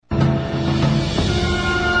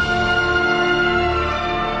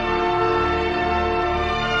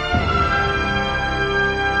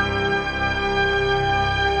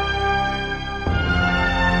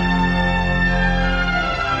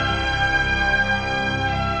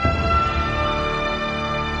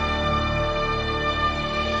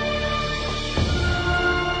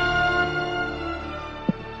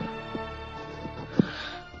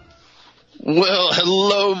Well,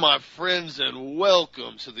 hello, my friends, and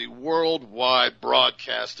welcome to the worldwide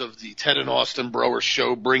broadcast of the Ted and Austin Broer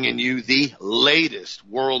Show, bringing you the latest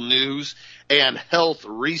world news and health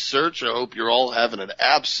research. I hope you're all having an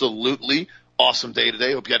absolutely awesome day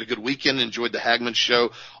today. Hope you had a good weekend, enjoyed the Hagman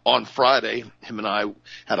Show on Friday. Him and I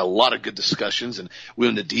had a lot of good discussions, and we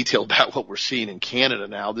went into detail about what we're seeing in Canada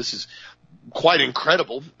now. This is quite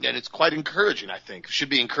incredible, and it's quite encouraging, I think. It should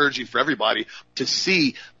be encouraging for everybody to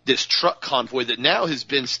see this truck convoy that now has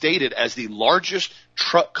been stated as the largest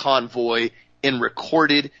truck convoy in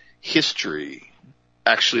recorded history.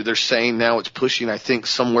 Actually, they're saying now it's pushing, I think,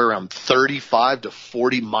 somewhere around 35 to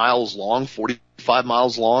 40 miles long, 45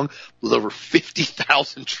 miles long, with over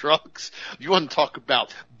 50,000 trucks. If you want to talk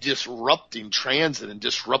about disrupting transit and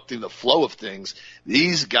disrupting the flow of things,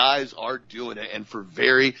 these guys are doing it, and for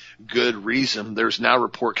very good reason. There's now a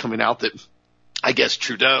report coming out that I guess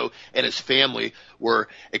Trudeau and his family were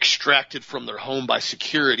extracted from their home by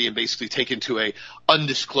security and basically taken to a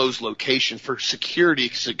undisclosed location for security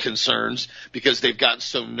concerns because they've gotten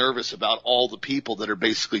so nervous about all the people that are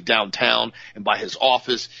basically downtown and by his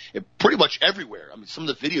office and pretty much everywhere. I mean, some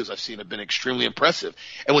of the videos I've seen have been extremely impressive.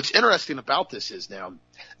 And what's interesting about this is now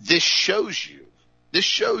this shows you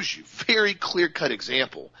very clear-cut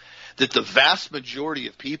example that the vast majority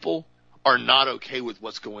of people are not okay with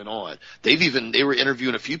what's going on. They were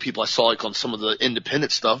interviewing a few people I saw like on some of the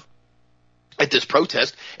independent stuff at this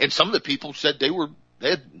protest, and some of the people said they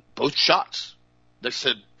had both shots. They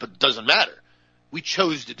said, but it doesn't matter. We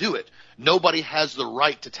chose to do it. Nobody has the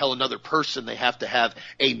right to tell another person they have to have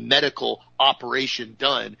a medical operation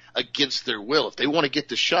done against their will. If they want to get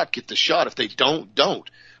the shot, get the shot. If they don't.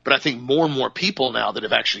 But I think more and more people now that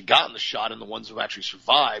have actually gotten the shot and the ones who have actually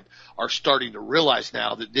survived are starting to realize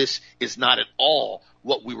now that this is not at all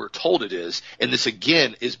what we were told it is. And this,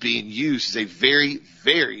 again, is being used as a very,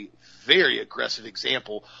 very, very aggressive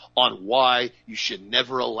example on why you should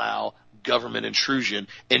never allow government intrusion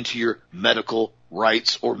into your medical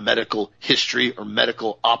rights or medical history or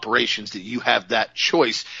medical operations, that you have that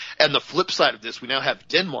choice. And the flip side of this, we now have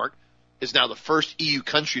Denmark is now the first EU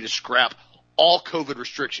country to scrap all COVID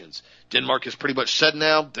restrictions. Denmark has pretty much said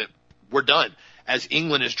now that we're done, as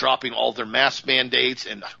England is dropping all their mask mandates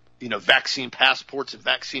and vaccine passports and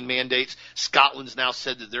vaccine mandates. Scotland's now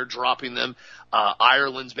said that they're dropping them.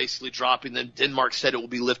 Ireland's basically dropping them. Denmark said it will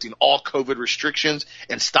be lifting all COVID restrictions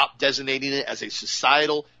and stop designating it as a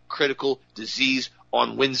societal critical disease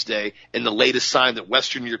on Wednesday, and the latest sign that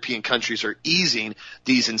Western European countries are easing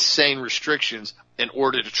these insane restrictions in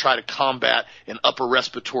order to try to combat an upper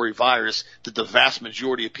respiratory virus that the vast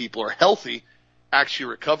majority of people are healthy actually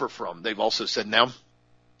recover from. They've also said now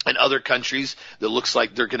in other countries that looks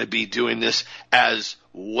like they're going to be doing this as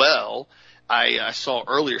well. I saw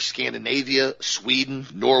earlier Scandinavia, Sweden,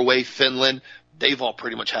 Norway, Finland, they've all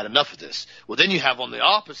pretty much had enough of this. Well, then you have on the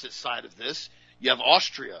opposite side of this, you have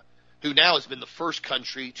Austria, who now has been the first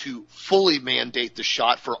country to fully mandate the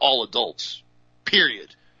shot for all adults,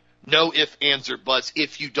 period. No ifs, ands, or buts.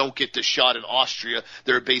 If you don't get the shot in Austria,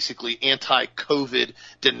 there are basically anti-COVID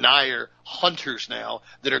denier hunters now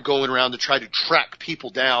that are going around to try to track people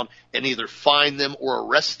down and either find them or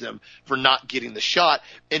arrest them for not getting the shot.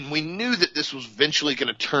 And we knew that this was eventually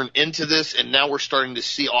going to turn into this, and now we're starting to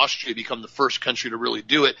see Austria become the first country to really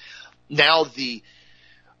do it. Now the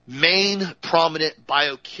main prominent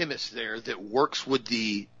biochemist there that works with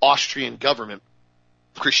the Austrian government,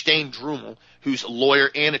 Christiane Drumel, who's a lawyer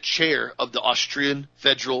and a chair of the Austrian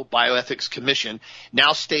Federal Bioethics Commission,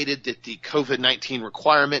 now stated that the COVID-19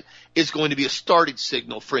 requirement is going to be a starting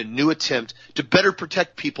signal for a new attempt to better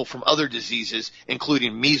protect people from other diseases,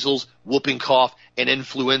 including measles, whooping cough, and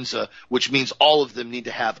influenza, which means all of them need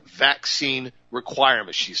to have vaccine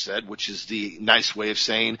requirements, she said, which is the nice way of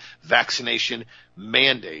saying vaccination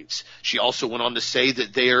mandates. She also went on to say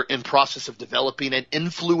that they are in process of developing an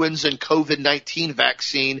influenza and COVID-19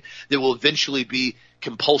 vaccine that will eventually be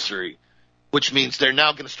compulsory, which means they're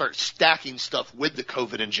now going to start stacking stuff with the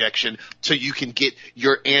COVID injection so you can get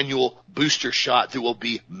your annual booster shot that will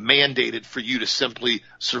be mandated for you to simply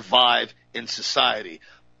survive in society.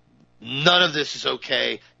 None of this is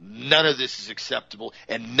okay. None of this is acceptable,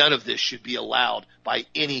 and none of this should be allowed by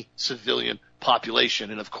any civilian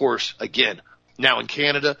population. And of course, again, now in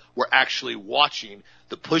Canada, we're actually watching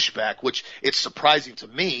the pushback, which it's surprising to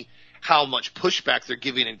me how much pushback they're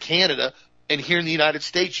giving in Canada. And here in the United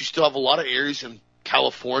States, you still have a lot of areas in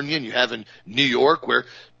California and you have in New York where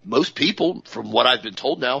most people, from what I've been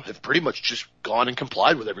told now, have pretty much just gone and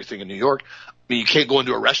complied with everything in New York. I mean, you can't go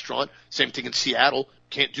into a restaurant. Same thing in Seattle.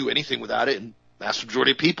 Can't do anything without it. And Vast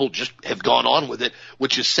majority of people just have gone on with it,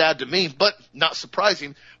 which is sad to me, but not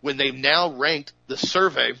surprising when they've now ranked the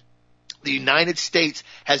survey. The United States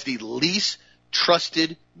has the least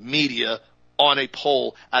trusted media on a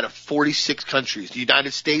poll out of 46 countries. The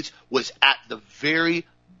United States was at the very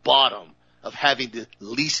bottom of having the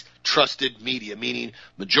least trusted media, meaning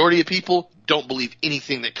majority of people don't believe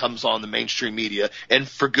anything that comes on the mainstream media, and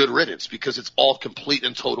for good riddance, because it's all complete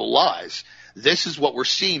and total lies. This is what we're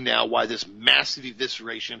seeing now, why this massive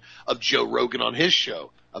evisceration of Joe Rogan on his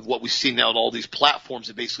show, of what we see now on all these platforms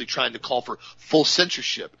that basically trying to call for full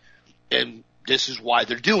censorship. And this is why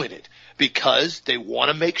they're doing it, because they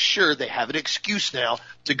want to make sure they have an excuse now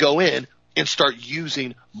to go in and start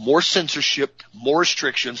using more censorship, more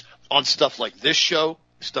restrictions on stuff like this show,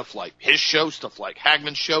 stuff like his show, stuff like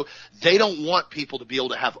Hagman's show. They don't want people to be able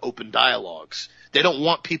to have open dialogues. They don't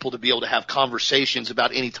want people to be able to have conversations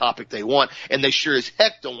about any topic they want, and they sure as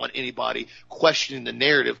heck don't want anybody questioning the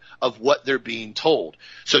narrative of what they're being told.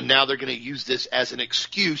 So now they're going to use this as an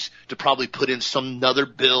excuse to probably put in some other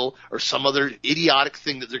bill or some other idiotic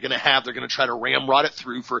thing that they're going to have. They're going to try to ramrod it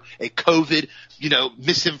through for a COVID,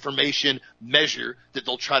 misinformation measure that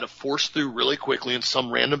they'll try to force through really quickly in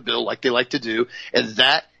some random bill like they like to do, and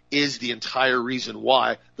that is the entire reason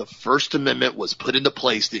why the First Amendment was put into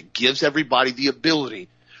place, that gives everybody the ability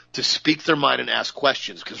to speak their mind and ask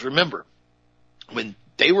questions. Because remember, when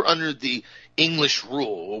they were under the English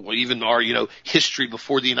rule, or even our, history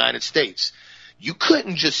before the United States, you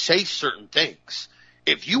couldn't just say certain things.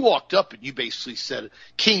 If you walked up and you basically said,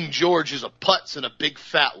 King George is a putz and a big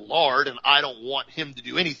fat lard and I don't want him to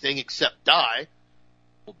do anything except die,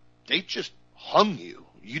 well, they just hung you.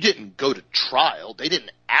 You didn't go to trial. They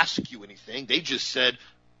didn't ask you anything. They just said,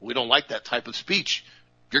 we don't like that type of speech.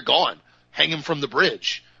 You're gone. Hang him from the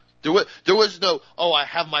bridge. There was no, I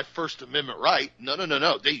have my First Amendment right. No.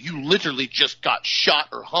 You literally just got shot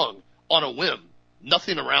or hung on a whim.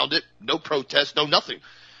 Nothing around it. No protest. No nothing.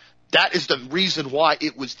 That is the reason why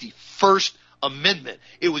it was the First Amendment.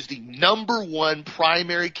 It was the number one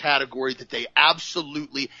primary category that they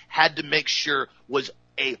absolutely had to make sure was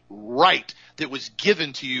a right that was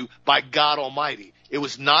given to you by God Almighty. It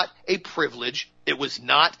was not a privilege. It was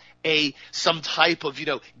not some type of,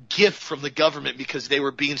 gift from the government because they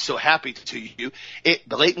were being so happy to you. It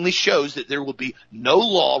blatantly shows that there will be no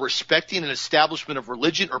law respecting an establishment of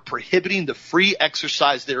religion or prohibiting the free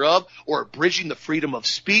exercise thereof or abridging the freedom of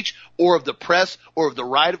speech or of the press or of the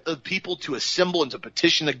right of people to assemble and to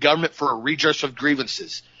petition the government for a redress of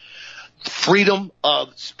grievances. Freedom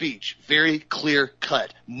of speech, very clear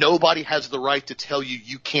cut. Nobody has the right to tell you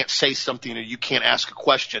you can't say something or you can't ask a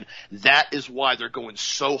question. That is why they're going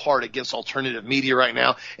so hard against alternative media right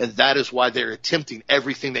now, and that is why they're attempting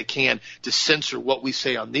everything they can to censor what we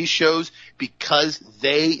say on these shows, because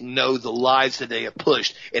they know the lies that they have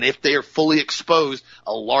pushed. And if they are fully exposed,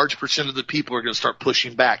 a large percent of the people are going to start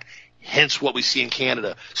pushing back, hence what we see in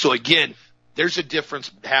Canada. So again, there's a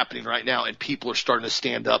difference happening right now, and people are starting to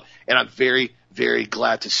stand up, and I'm very, very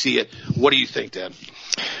glad to see it. What do you think, Dan?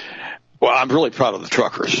 Well, I'm really proud of the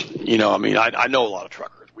truckers. I know a lot of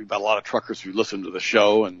truckers. We've got a lot of truckers who listen to the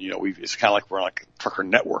show, and, it's kind of like we're like a trucker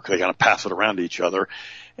network. They kind of pass it around to each other,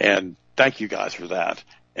 and thank you guys for that.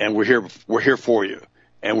 And we're here for you,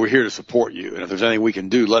 and we're here to support you. And if there's anything we can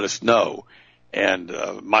do, let us know. And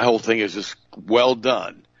my whole thing is just well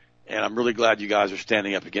done. And I'm really glad you guys are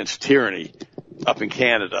standing up against tyranny up in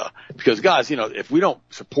Canada. Because, guys, if we don't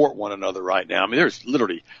support one another right now, there's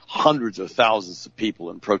literally hundreds of thousands of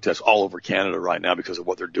people in protests all over Canada right now because of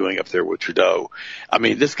what they're doing up there with Trudeau.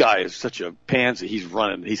 This guy is such a pansy.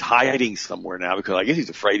 He's hiding somewhere now because I guess he's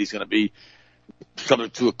afraid he's going to be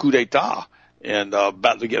subject to a coup d'etat and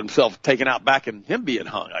about to get himself taken out back and him being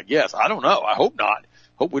hung, I guess. I don't know. I hope not.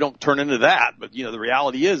 Hope we don't turn into that. But, the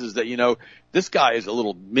reality is that, this guy is a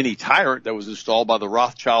little mini tyrant that was installed by the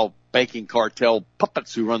Rothschild banking cartel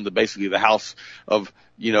puppets who run basically the house of,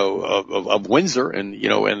 of Windsor and,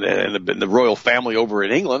 and the royal family over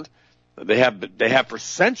in England. They have for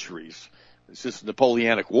centuries since the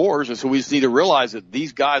Napoleonic Wars. And so we just need to realize that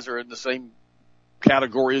these guys are in the same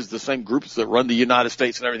category as the same groups that run the United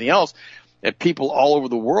States and everything else. And people all over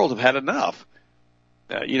the world have had enough.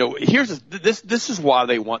 This is why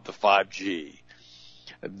they want the 5G.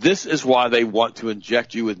 This is why they want to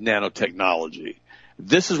inject you with nanotechnology.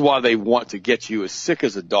 This is why they want to get you as sick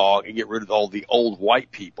as a dog and get rid of all the old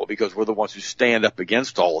white people, because we're the ones who stand up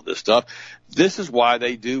against all of this stuff. This is why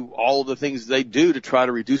they do all of the things they do to try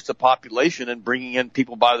to reduce the population and bringing in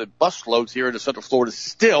people by the busloads here into Central Florida.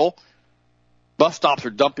 Still, bus stops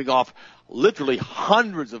are dumping off literally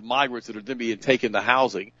hundreds of migrants that are then being taken to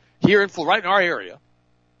housing here right in our area.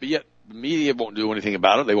 But yet The media won't do anything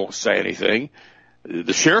about it. They won't say anything.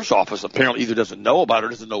 The sheriff's office apparently either doesn't know about it or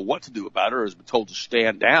doesn't know what to do about it or has been told to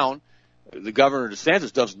stand down. The governor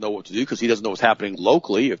DeSantis doesn't know what to do because he doesn't know what's happening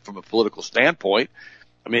locally from a political standpoint.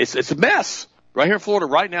 I mean, it's a mess right here in Florida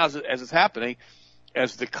right now as it's happening,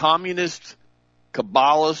 as the communist,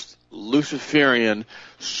 Kabbalist, Luciferian,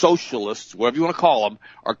 socialists, whatever you want to call them,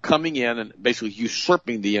 are coming in and basically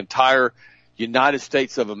usurping the entire United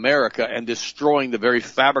States of America and destroying the very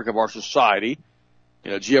fabric of our society.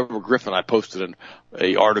 You know, G. Edward Griffin, I posted an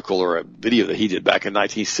article or a video that he did back in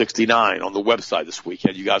 1969 on the website this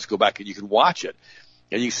weekend. You guys go back and you can watch it.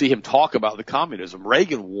 And you see him talk about the communism.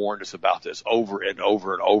 Reagan warned us about this over and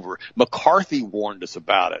over and over. McCarthy warned us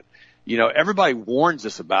about it. You know, everybody warns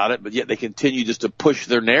us about it, but yet they continue just to push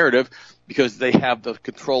their narrative because they have the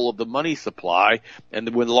control of the money supply. And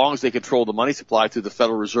as long as they control the money supply through the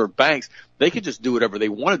Federal Reserve banks, they can just do whatever they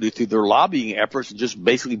want to do through their lobbying efforts and just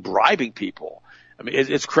basically bribing people. I mean,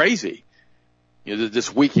 it's crazy. You know,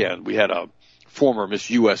 this weekend we had a former Miss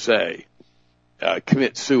USA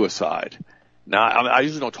commit suicide. Now, I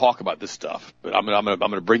usually don't talk about this stuff, but I'm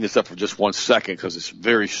going to bring this up for just 1 second because it's a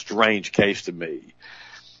very strange case to me.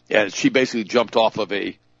 And she basically jumped off of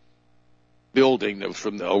a building that was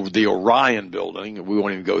from the Orion building. We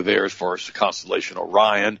won't even go there as far as the constellation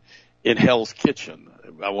Orion in Hell's Kitchen.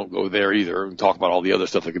 I won't go there either and talk about all the other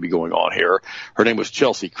stuff that could be going on here. Her name was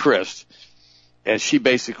Chelsea Christ, and she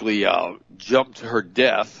basically jumped to her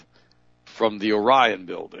death from the Orion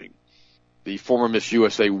building. The former Miss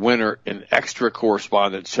USA winner and extra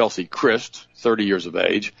correspondent Chelsea Christ, 30 years of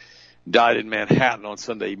age, died in Manhattan on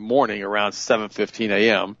Sunday morning around 7:15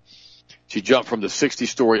 a.m. She jumped from the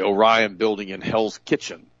 60-story Orion building in Hell's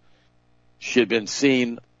Kitchen. She had been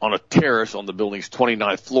seen on a terrace on the building's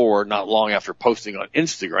 29th floor not long after posting on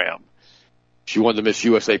Instagram. She won the Miss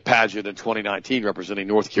USA pageant in 2019 representing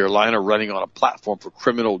North Carolina, running on a platform for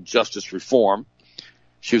criminal justice reform.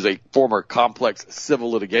 She was a former complex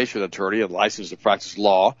civil litigation attorney and licensed to practice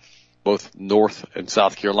law, both North and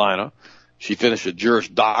South Carolina. She finished a Juris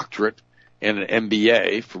Doctorate and an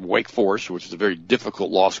MBA from Wake Forest, which is a very difficult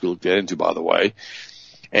law school to get into, by the way.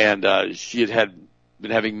 And she had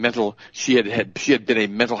been a mental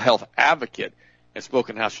health advocate and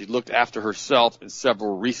spoken how she looked after herself in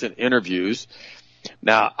several recent interviews.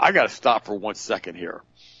 Now, I got to stop for 1 second here.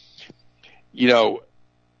 You know,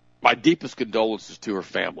 my deepest condolences to her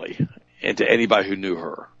family and to anybody who knew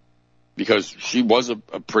her, because she was a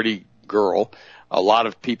pretty girl. A lot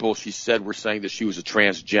of people, she said, were saying that she was a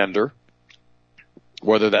transgender.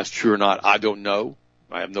 Whether that's true or not, I don't know.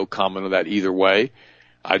 I have no comment on that either way.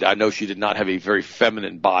 I know she did not have a very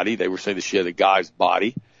feminine body. They were saying that she had a guy's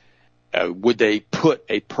body. Would they put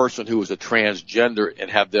a person who was a transgender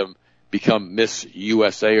and have them become Miss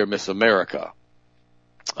USA or Miss America?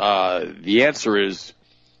 The answer is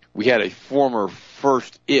we had a former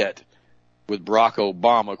first it with Barack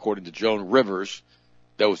Obama, according to Joan Rivers,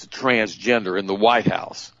 that was a transgender in the White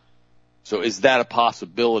House. So is that a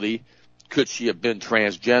possibility? Could she have been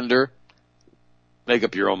transgender? Make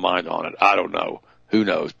up your own mind on it. I don't know. Who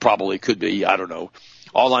knows? Probably could be. I don't know.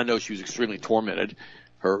 All I know, she was extremely tormented.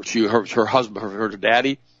 Her husband, her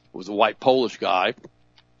daddy was a white Polish guy.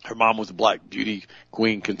 Her mom was a black beauty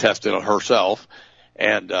queen contestant on herself.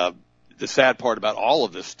 And the sad part about all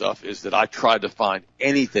of this stuff is that I tried to find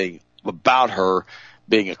anything about her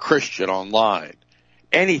being a Christian online.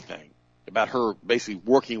 Anything about her basically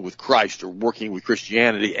working with Christ or working with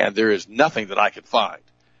Christianity, and there is nothing that I could find.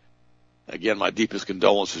 Again, my deepest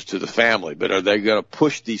condolences to the family, but are they going to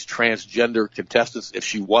push these transgender contestants, if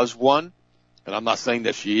she was one, and I'm not saying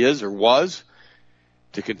that she is or was,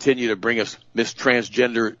 to continue to bring us Miss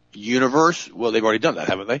Transgender Universe? Well, they've already done that,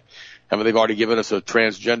 haven't they? Haven't they already given us a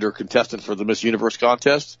transgender contestant for the Miss Universe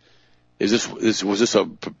contest? Was this a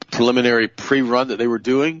preliminary pre-run that they were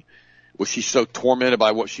doing? Was she so tormented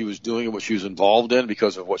by what she was doing and what she was involved in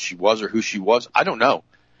because of what she was or who she was? I don't know.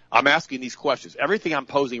 I'm asking these questions. Everything I'm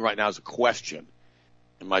posing right now is a question.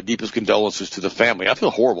 And my deepest condolences to the family. I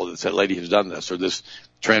feel horrible that that lady has done this, or this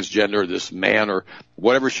transgender, or this man, or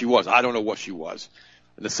whatever she was. I don't know what she was.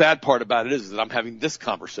 And the sad part about it is that I'm having this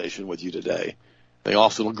conversation with you today. They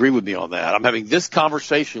also agree with me on that. I'm having this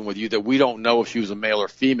conversation with you that we don't know if she was a male or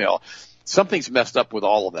female. Something's messed up with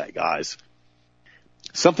all of that, guys.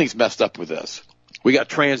 Something's messed up with this. We got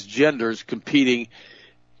transgenders competing,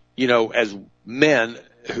 you know, as men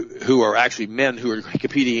who are actually men who are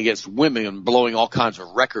competing against women and blowing all kinds of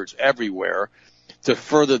records everywhere to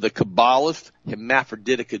further the Kabbalist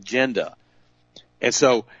hermaphroditic agenda. And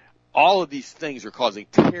so all of these things are causing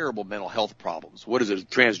terrible mental health problems. What is it?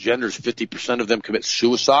 Transgenders, 50% of them commit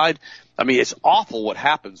suicide. I mean, it's awful what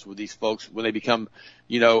happens with these folks when they become,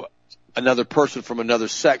 another person from another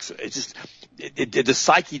sex. It's just, the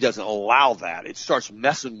psyche doesn't allow that. It starts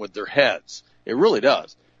messing with their heads. It really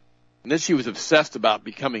does. And then she was obsessed about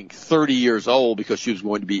becoming 30 years old because she was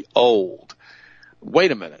going to be old.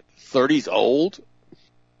 Wait a minute. 30's old?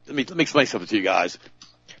 Let me explain something to you guys.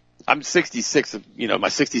 I'm 66, my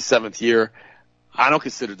 67th year. I don't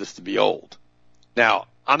consider this to be old. Now,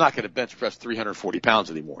 I'm not going to bench press 340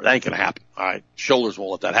 pounds anymore. That ain't going to happen. All right. Shoulders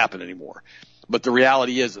won't let that happen anymore. But the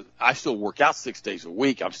reality is that I still work out 6 days a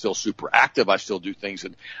week. I'm still super active. I still do things,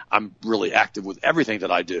 and I'm really active with everything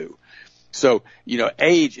that I do. So,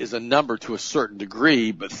 age is a number to a certain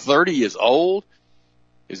degree, but 30 is old.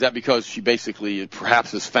 Is that because she basically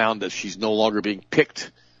perhaps has found that she's no longer being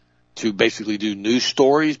picked to basically do news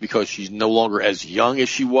stories because she's no longer as young as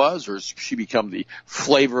she was, or has she become the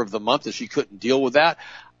flavor of the month and she couldn't deal with that?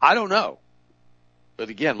 I don't know. But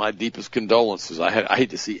again, my deepest condolences. I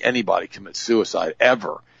hate to see anybody commit suicide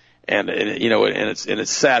ever. And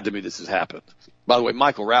it's sad to me this has happened. By the way,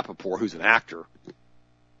 Michael Rappaport, who's an actor,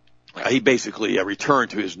 he basically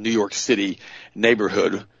returned to his New York City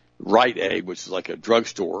neighborhood, Rite Aid, which is like a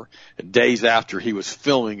drugstore, days after he was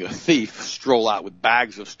filming a thief stroll out with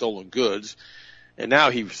bags of stolen goods. And now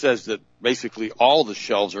he says that basically all the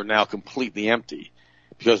shelves are now completely empty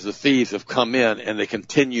because the thieves have come in and they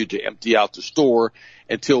continue to empty out the store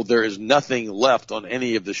until there is nothing left on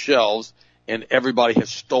any of the shelves and everybody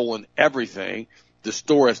has stolen everything. The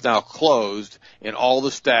store is now closed and all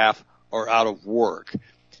the staff are out of work.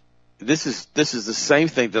 This is the same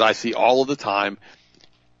thing that I see all of the time.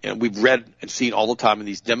 And we've read and seen all the time in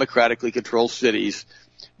these democratically controlled cities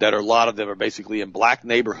that a lot of them are basically in black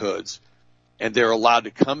neighborhoods, and they're allowed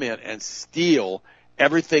to come in and steal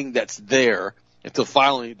everything that's there until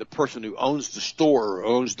finally the person who owns the store or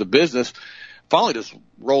owns the business finally just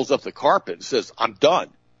rolls up the carpet and says, I'm done.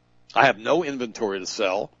 I have no inventory to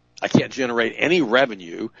sell. I can't generate any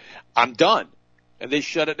revenue. I'm done. And they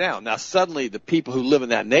shut it down. Now suddenly the people who live in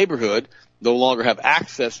that neighborhood no longer have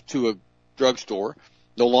access to a drugstore,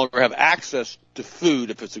 no longer have access to food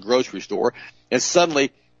if it's a grocery store, and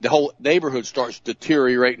suddenly the whole neighborhood starts to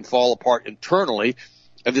deteriorate and fall apart internally,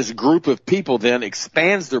 and this group of people then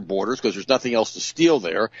expands their borders because there's nothing else to steal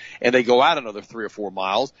there, and they go out another 3 or 4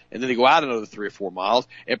 miles, and then they go out another 3 or 4 miles,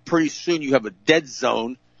 and pretty soon you have a dead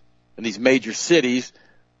zone in these major cities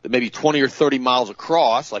that may be 20 or 30 miles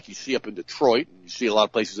across, like you see up in Detroit, and you see a lot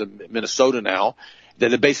of places in Minnesota now,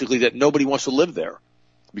 that basically that nobody wants to live there,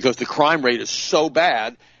 because the crime rate is so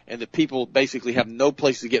bad and the people basically have no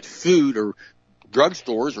place to get food or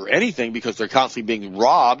drugstores or anything because they're constantly being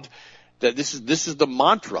robbed. That this is the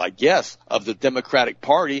mantra, I guess, of the Democratic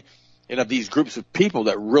Party and of these groups of people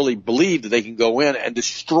that really believe that they can go in and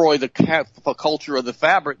destroy the culture of the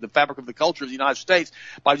fabric of the culture of the United States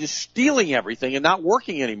by just stealing everything and not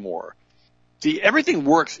working anymore. See, everything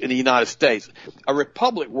works in the United States. A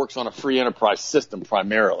republic works on a free enterprise system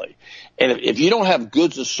primarily. And if you don't have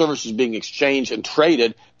goods and services being exchanged and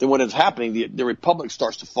traded, then when it's happening, the republic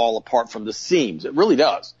starts to fall apart from the seams. It really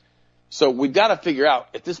does. So we've got to figure out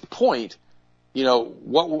at this point,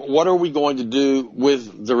 what are we going to do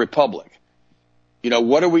with the republic?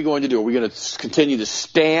 What are we going to do? Are we going to continue to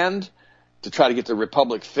stand to try to get the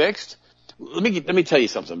republic fixed? Let me tell you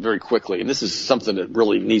something very quickly, and this is something that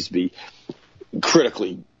really needs to be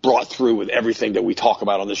critically brought through with everything that we talk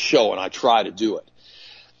about on this show, and I try to do it.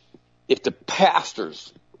 If the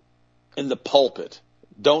pastors in the pulpit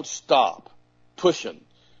don't stop pushing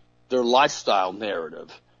their lifestyle narrative,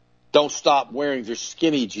 don't stop wearing their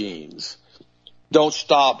skinny jeans, don't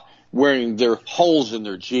stop wearing their holes in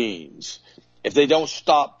their jeans, if they don't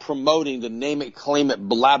stop promoting the name it, claim it,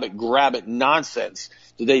 blab it, grab it nonsense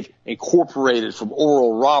that they've incorporated from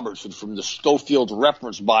Oral Roberts and from the Schofield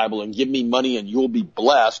Reference Bible and give me money and you'll be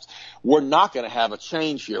blessed, we're not going to have a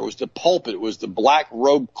change here. It was the pulpit, it was the black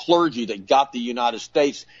robed clergy that got the United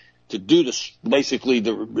States to do this, basically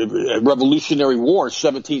the Revolutionary War in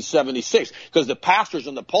 1776, because the pastors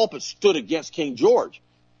in the pulpit stood against King George.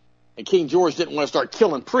 And King George didn't want to start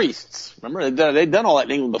killing priests. Remember, they'd done all that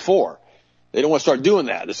in England before. They didn't want to start doing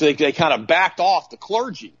that. So they kind of backed off the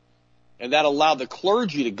clergy. And that allowed the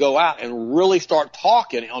clergy to go out and really start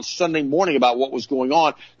talking on Sunday morning about what was going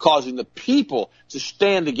on, causing the people to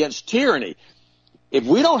stand against tyranny. If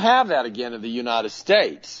we don't have that again in the United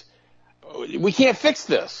States, we can't fix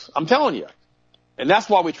this. I'm telling you. And that's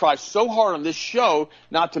why we try so hard on this show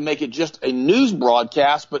not to make it just a news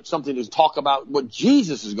broadcast, but something to talk about what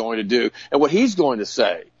Jesus is going to do and what he's going to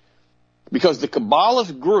say. Because the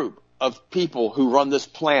Kabbalist group of people who run this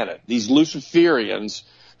planet, these Luciferians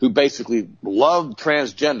who basically love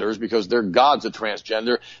transgenders because their god's a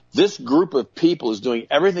transgender, this group of people is doing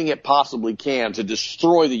everything it possibly can to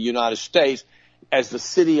destroy the United States as the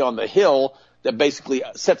city on the hill that basically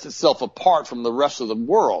sets itself apart from the rest of the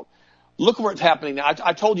world. Look where it's happening now.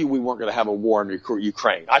 I told you we weren't going to have a war in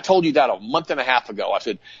Ukraine. I told you that a month and a half ago. I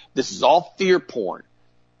said, this is all fear porn.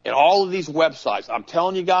 And all of these websites, I'm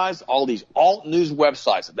telling you guys, all these alt news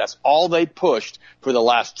websites, that's all they pushed for the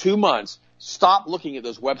last 2 months. Stop looking at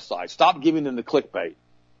those websites. Stop giving them the clickbait.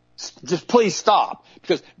 Just please stop.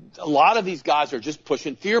 Because a lot of these guys are just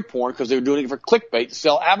pushing fear porn because they're doing it for clickbait to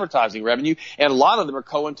sell advertising revenue. And a lot of them are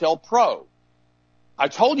COINTELPRO. I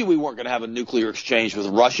told you we weren't going to have a nuclear exchange with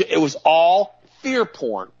Russia. It was all fear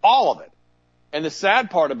porn, all of it. And the sad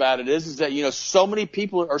part about it is that, so many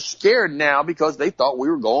people are scared now because they thought we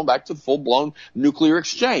were going back to full-blown nuclear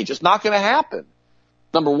exchange. It's not going to happen.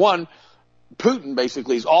 Number one, Putin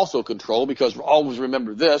basically is also controlled because always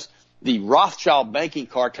remember this, the Rothschild banking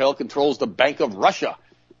cartel controls the Bank of Russia.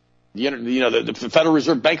 The Federal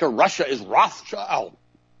Reserve Bank of Russia is Rothschild.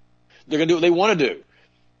 They're going to do what they want to do.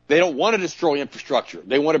 They don't want to destroy infrastructure.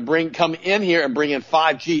 They want to come in here and bring in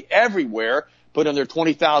 5G everywhere, put in their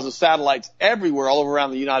 20,000 satellites everywhere, all over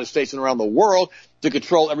around the United States and around the world to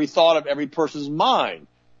control every thought of every person's mind.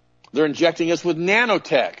 They're injecting us with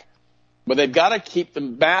nanotech, but they've got to keep the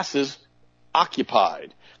masses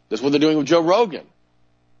occupied. That's what they're doing with Joe Rogan.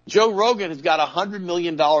 Joe Rogan has got $100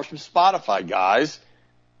 million from Spotify, guys.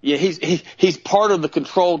 Yeah, he's part of the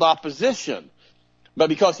controlled opposition. But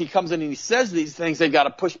because he comes in and he says these things, they've got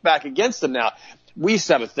to push back against him now. We used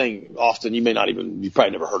to have a thing, Austin, you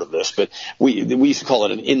probably never heard of this, but we used to call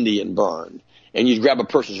it an Indian burn. And you'd grab a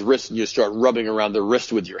person's wrist and you start rubbing around their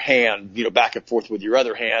wrist with your hand, back and forth with your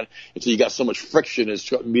other hand until you got so much friction it's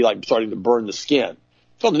going to be like starting to burn the skin.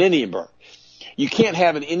 It's called an Indian burn. You can't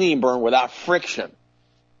have an Indian burn without friction.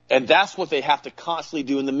 And that's what they have to constantly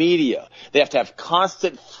do in the media. They have to have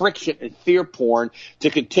constant friction and fear porn to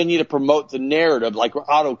continue to promote the narrative, like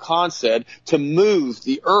Otto Kahn said, to move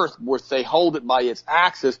the earth where they hold it by its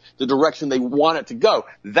axis, the direction they want it to go.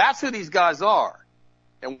 That's who these guys are.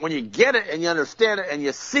 And when you get it and you understand it and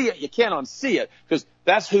you see it, you can't unsee it because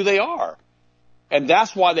that's who they are. And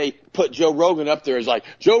that's why they put Joe Rogan up there as like,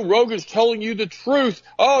 Joe Rogan's telling you the truth.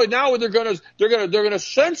 Oh, now they're gonna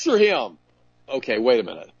censor him. Okay, wait a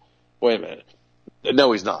minute.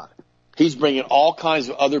 No, he's not. He's bringing all kinds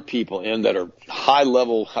of other people in that are high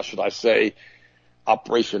level, how should I say,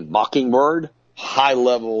 Operation Mockingbird, high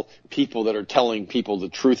level people that are telling people the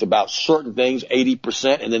truth about certain things,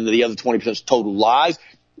 80%, and then the other 20% is total lies.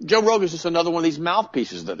 Joe Rogan's just another one of these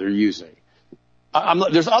mouthpieces that they're using.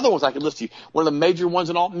 There's other ones I could list to you. One of the major ones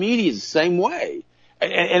in alt media is the same way.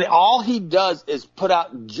 And all he does is put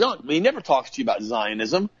out junk. I mean, he never talks to you about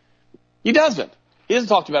Zionism. He doesn't. He doesn't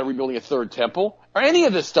talk about rebuilding a third temple or any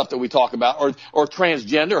of this stuff that we talk about or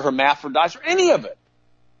transgender or hermaphrodites or any of it.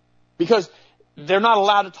 Because they're not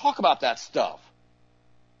allowed to talk about that stuff.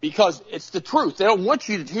 Because it's the truth. They don't want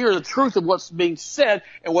you to hear the truth of what's being said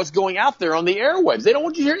and what's going out there on the airwaves. They don't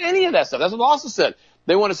want you to hear any of that stuff. That's what Austin said.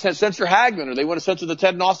 They want to censor Hagman or they want to censor the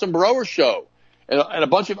Ted and Austin Brower show and a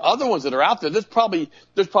bunch of other ones that are out there. There's probably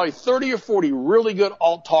 30 or 40 really good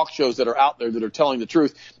alt talk shows that are out there that are telling the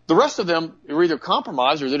truth. The rest of them are either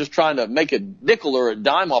compromised or they're just trying to make a nickel or a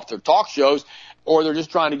dime off their talk shows, or they're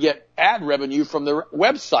just trying to get ad revenue from their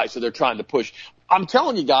websites that they're trying to push. I'm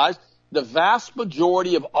telling you guys, the vast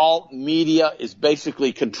majority of alt media is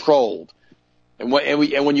basically controlled. And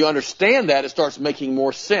when you understand that, it starts making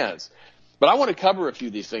more sense. But I want to cover a few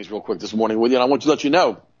of these things real quick this morning with you, and I want to let you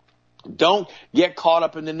know, don't get caught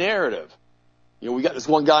up in the narrative. We got this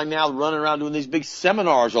one guy now running around doing these big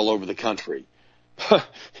seminars all over the country.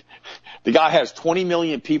 The guy has 20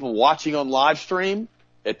 million people watching on live stream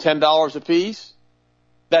at $10 a piece.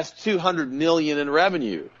 That's $200 million in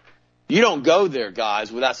revenue. You don't go there,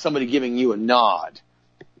 guys, without somebody giving you a nod.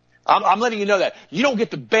 I'm letting you know that. You don't get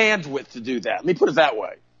the bandwidth to do that. Let me put it that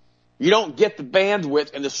way. You don't get the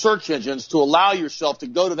bandwidth and the search engines to allow yourself to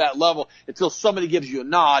go to that level until somebody gives you a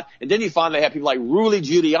nod. And then you find they have people like Rudy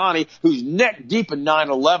Giuliani, who's neck deep in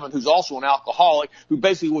 9/11, who's also an alcoholic, who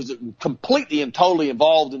basically was completely and totally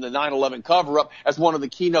involved in the 9/11 cover-up as one of the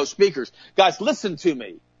keynote speakers. Guys, listen to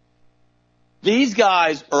me. These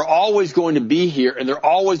guys are always going to be here, and they're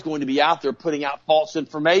always going to be out there putting out false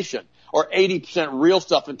information, or 80% real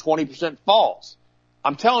stuff and 20% false.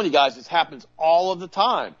 I'm telling you guys, this happens all of the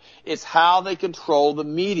time. It's how they control the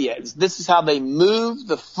media. This is how they move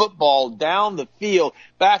the football down the field,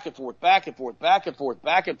 back and forth, back and forth, back and forth,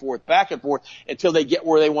 back and forth, back and forth, until they get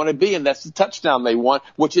where they want to be, and that's the touchdown they want,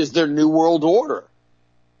 which is their new world order.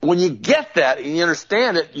 When you get that and you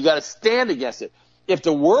understand it, you got to stand against it. If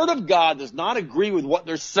the Word of God does not agree with what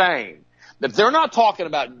they're saying, if they're not talking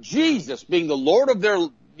about Jesus being the Lord of their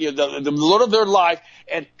the Lord of their life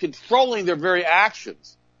and controlling their very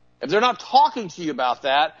actions, if they're not talking to you about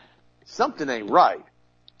that, something ain't right.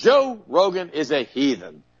 Joe Rogan is a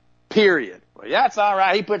heathen, period. Well, yeah, it's all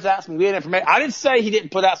right. He puts out some good information. I didn't say he didn't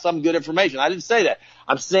put out some good information. I didn't say that.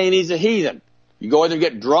 I'm saying he's a heathen. You go in there,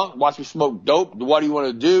 get drunk, watch me smoke dope. What do you want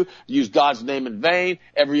to do? Use God's name in vain.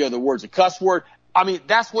 Every other word's a cuss word. I mean,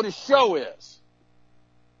 that's what his show is.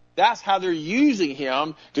 That's how they're using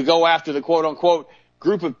him to go after the quote-unquote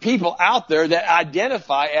group of people out there that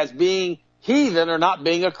identify as being heathen or not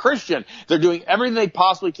being a Christian. They're doing everything they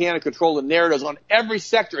possibly can to control the narratives on every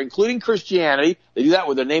sector, including Christianity. They do that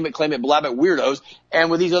with their name it, claim it, blab it weirdos, and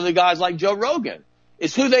with these other guys like Joe Rogan.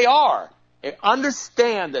 It's who they are. And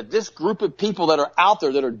understand that this group of people that are out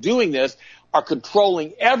there that are doing this are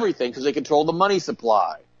controlling everything because they control the money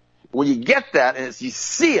supply. When you get that and you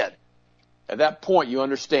see it, at that point you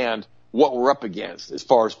understand what we're up against as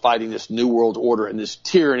far as fighting this new world order and this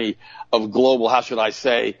tyranny of global, how should I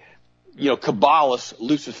say, Kabbalists,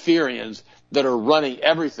 Luciferians that are running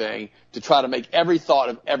everything to try to make every thought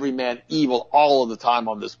of every man evil all of the time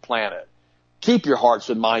on this planet. Keep your hearts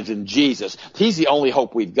and minds in Jesus. He's the only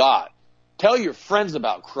hope we've got. Tell your friends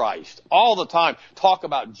about Christ all the time. Talk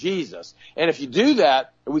about Jesus. And if you do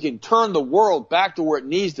that, we can turn the world back to where it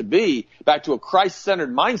needs to be, back to a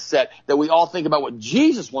Christ-centered mindset that we all think about what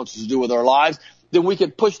Jesus wants us to do with our lives, then we can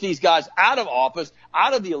push these guys out of office,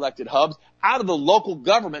 out of the elected hubs, out of the local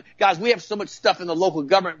government. Guys, we have so much stuff in the local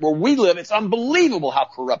government where we live, it's unbelievable how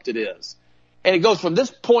corrupt it is. And it goes from this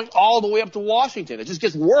point all the way up to Washington. It just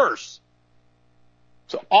gets worse.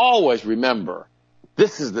 So always remember,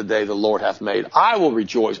 this is the day the Lord hath made. I will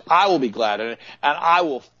rejoice. I will be glad in it. And I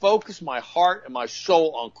will focus my heart and my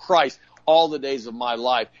soul on Christ all the days of my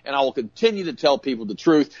life. And I will continue to tell people the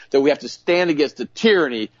truth that we have to stand against the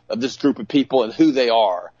tyranny of this group of people and who they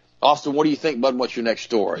are. Austin, what do you think, bud? What's your next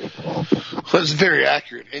story? Well, that's very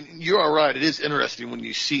accurate. And you're all right. It is interesting when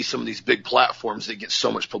you see some of these big platforms that get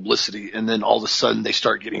so much publicity and then all of a sudden they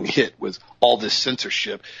start getting hit with all this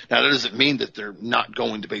censorship. Now, that doesn't mean that they're not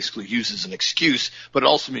going to basically use as an excuse, but it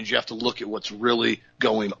also means you have to look at what's really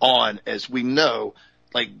going on. As we know,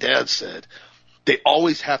 like Dad said, they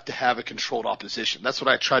always have to have a controlled opposition. That's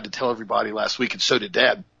what I tried to tell everybody last week, and so did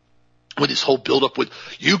Dad. With this whole buildup with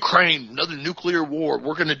Ukraine, another nuclear war,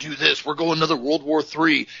 we're going to do this, we're going another World War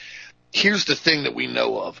III. Here's the thing that we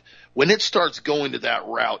know of. When it starts going to that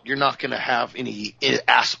route, you're not going to have any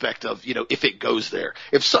aspect of, if it goes there.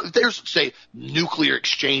 If there's, say, nuclear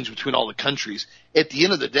exchange between all the countries, at the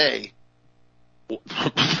end of the day,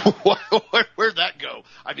 where'd that go?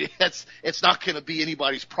 I mean, it's not going to be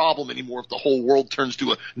anybody's problem anymore if the whole world turns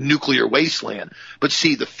to a nuclear wasteland. But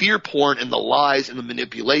see, the fear porn and the lies and the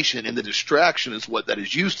manipulation and the distraction is what that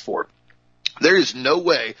is used for. There is no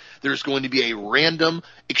way there's going to be a random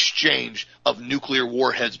exchange of nuclear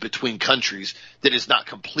warheads between countries that is not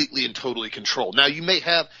completely and totally controlled. Now, you may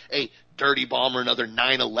have a dirty bomb or another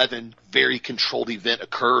 9/11 very controlled event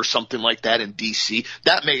occur or something like that in D.C.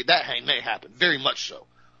 That may happen, very much so.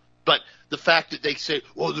 But the fact that they say,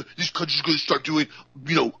 well, these countries are going to start doing,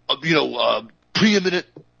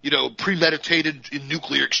 premeditated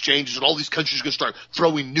nuclear exchanges, and all these countries are going to start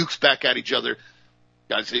throwing nukes back at each other.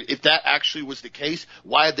 Guys, if that actually was the case,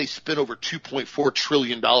 why had they spent over $2.4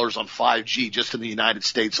 trillion on 5G just in the United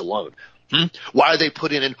States alone? Why are they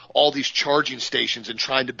putting in all these charging stations and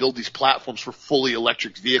trying to build these platforms for fully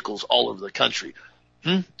electric vehicles all over the country?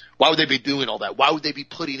 Why would they be doing all that? Why would they be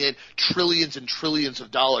putting in trillions and trillions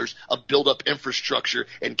of dollars of build-up infrastructure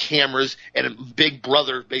and cameras and big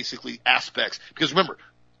brother, basically, aspects? Because remember,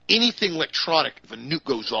 anything electronic, if a nuke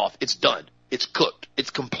goes off, it's done. It's cooked. It's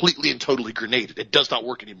completely and totally grenaded. It does not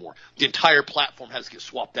work anymore. The entire platform has to get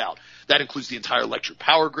swapped out. That includes the entire electric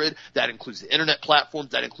power grid. That includes the internet platforms.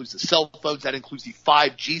 That includes the cell phones. That includes the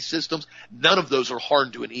 5G systems. None of those are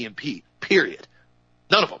hardened to an EMP, period.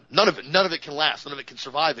 None of them. None of it can last. None of it can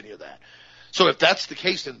survive any of that. So if that's the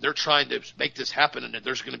case, then they're trying to make this happen and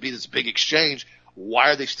there's going to be this big exchange. Why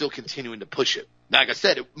are they still continuing to push it? Now, like I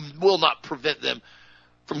said, it will not prevent them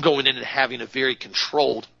from going in and having a very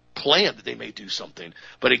controlled plan that they may do something.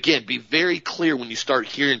 But again, be very clear when you start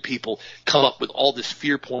hearing people come up with all this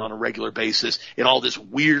fear porn on a regular basis and all this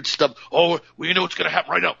weird stuff. Oh, we know what's going to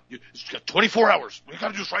happen right now. It's got 24 hours. We got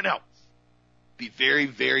to do this right now. Be very,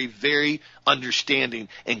 very, very understanding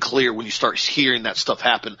and clear when you start hearing that stuff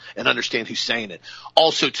happen and understand who's saying it.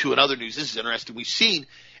 Also, too, in other news, this is interesting. We've seen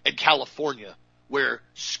in California where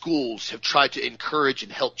schools have tried to encourage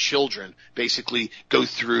and help children basically go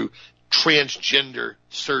through transgender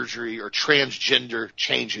surgery or transgender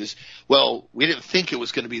changes. Well, we didn't think it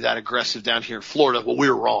was going to be that aggressive down here in Florida. Well, we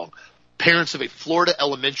were wrong. Parents of a Florida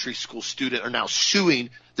elementary school student are now suing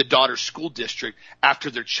the daughter's school district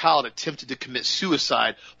after their child attempted to commit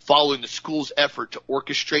suicide following the school's effort to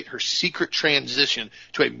orchestrate her secret transition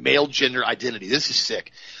to a male gender identity. This is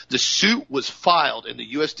sick. The suit was filed in the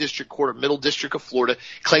U.S. District Court of Middle District of Florida,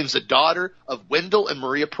 claims the daughter of Wendell and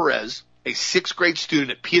Maria Perez, a sixth grade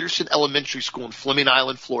student at Peterson Elementary School in Fleming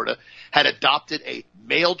Island, Florida, had adopted a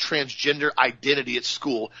male transgender identity at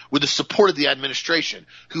school with the support of the administration,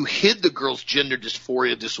 who hid the girl's gender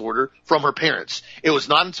dysphoria disorder from her parents. It was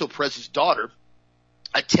not until Perez's daughter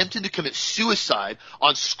attempted to commit suicide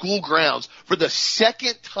on school grounds for the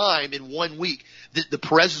second time in 1 week that the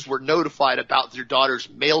Perezes were notified about their daughter's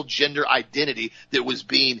male gender identity that was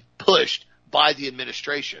being pushed by the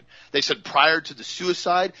administration. They said prior to the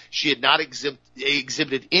suicide, she had not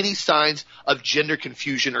exhibited any signs of gender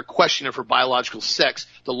confusion or question of her biological sex,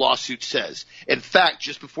 the lawsuit says. In fact,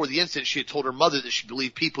 just before the incident, she had told her mother that she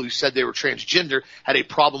believed people who said they were transgender had a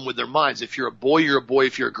problem with their minds. If you're a boy, you're a boy.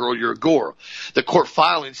 If you're a girl, you're a girl. The court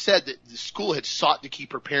filing said that the school had sought to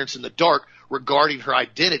keep her parents in the dark regarding her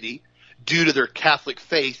identity due to their Catholic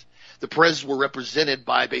faith. The Perezes were represented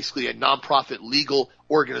by basically a nonprofit legal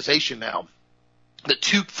organization now. The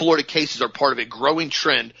two Florida cases are part of a growing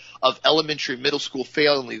trend of elementary and middle school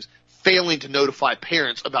families failing to notify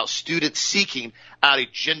parents about students seeking out a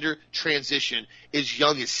gender transition as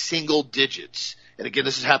young as single digits. And again,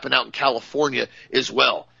 this has happened out in California as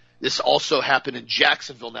well. This also happened in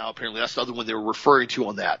Jacksonville now, apparently. That's the other one they were referring to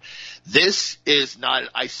on that. This is not an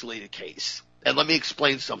isolated case. And let me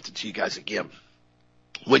explain something to you guys again.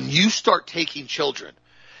 When you start taking children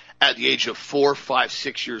at the age of 4, 5,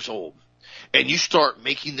 6 years old, and you start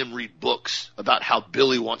making them read books about how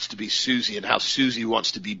Billy wants to be Susie and how Susie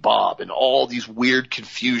wants to be Bob and all these weird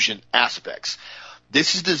confusion aspects,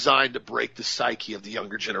 this is designed to break the psyche of the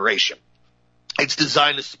younger generation. It's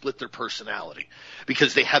designed to split their personality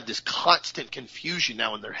because they have this constant confusion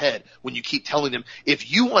now in their head when you keep telling them, if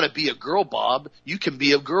you want to be a girl, Bob, you can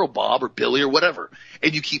be a girl, Bob, or Billy or whatever.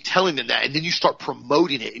 And you keep telling them that, and then you start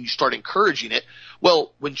promoting it and you start encouraging it.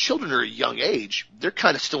 Well, when children are a young age, they're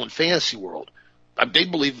kind of still in fantasy world. They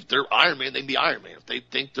believe if they're Iron Man, they can be Iron Man. If they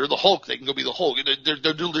think they're the Hulk, they can go be the Hulk.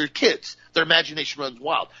 They're kids. Their imagination runs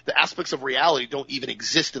wild. The aspects of reality don't even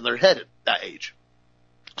exist in their head at that age.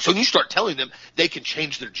 So when you start telling them they can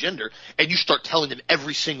change their gender, and you start telling them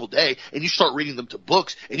every single day, and you start reading them to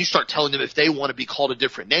books, and you start telling them if they want to be called a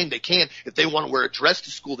different name, they can. If they want to wear a dress to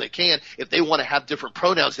school, they can. If they want to have different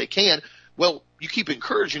pronouns, they can. Well, you keep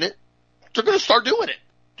encouraging it, they're going to start doing it.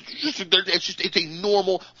 It's a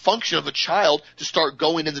normal function of a child to start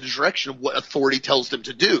going in the direction of what authority tells them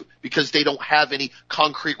to do because they don't have any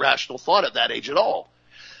concrete rational thought at that age at all.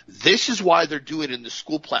 This is why they're doing it in the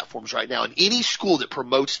school platforms right now. And any school that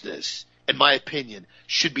promotes this, in my opinion,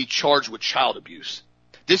 should be charged with child abuse.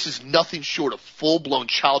 This is nothing short of full-blown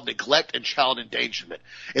child neglect and child endangerment.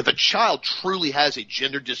 If a child truly has a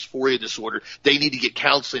gender dysphoria disorder, they need to get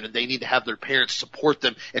counseling and they need to have their parents support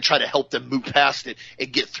them and try to help them move past it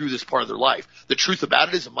and get through this part of their life. The truth about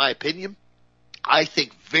it is, in my opinion, I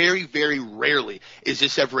think very, very rarely is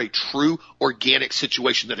this ever a true organic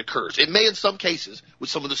situation that occurs. It may in some cases with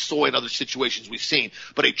some of the soy and other situations we've seen,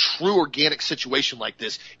 but a true organic situation like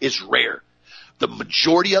this is rare. The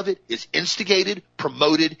majority of it is instigated,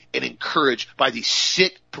 promoted, and encouraged by these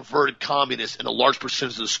sick, perverted communists in a large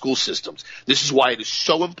percentage of the school systems. This is why it is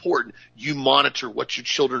so important you monitor what your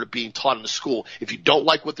children are being taught in the school. If you don't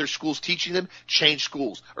like what their school's teaching them, change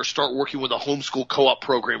schools or start working with a homeschool co-op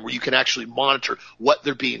program where you can actually monitor what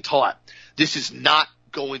they're being taught. This is not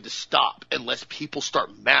going to stop unless people start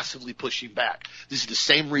massively pushing back. This is the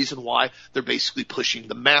same reason why they're basically pushing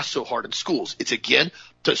the mask so hard in schools. It's, again,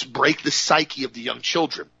 to break the psyche of the young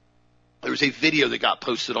children. There was a video that got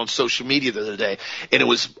posted on social media the other day, and it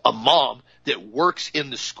was a mom that works in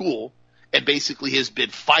the school and basically has been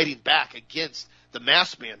fighting back against the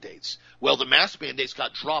mask mandates. Well, the mask mandates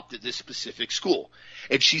got dropped at this specific school.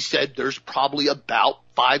 And she said there's probably about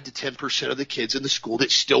 5 to 10% of the kids in the school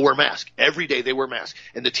that still wear masks. Every day they wear masks.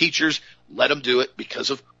 And the teachers let them do it because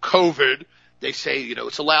of COVID. They say,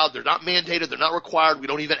 it's allowed. They're not mandated. They're not required. We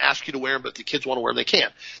don't even ask you to wear them, but if the kids want to wear them, they can.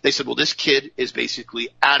 They said, well, this kid is basically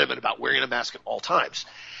adamant about wearing a mask at all times.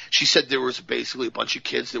 She said there was basically a bunch of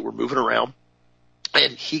kids that were moving around,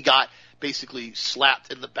 and he got basically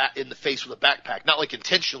slapped in the face with a backpack, not like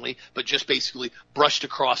intentionally, but just basically brushed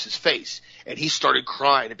across his face. And he started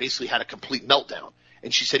crying and basically had a complete meltdown.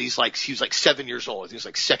 And she said he was like 7 years old. I think he was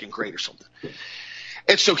like second grade or something.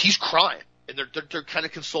 And so he's crying. And they're kind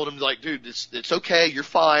of consoling him like, dude, it's okay. You're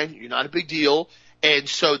fine. You're not a big deal. And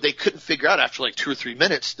so they couldn't figure out after like 2 or 3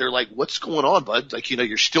 minutes. They're like, what's going on, bud? Like,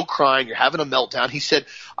 you're still crying. You're having a meltdown. He said,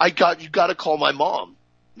 you got to call my mom.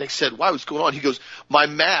 They said, why, what's going on? He goes, my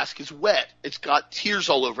mask is wet. It's got tears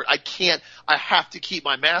all over it. I have to keep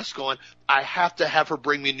my mask on. I have to have her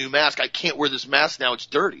bring me a new mask. I can't wear this mask now. It's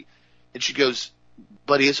dirty. And she goes,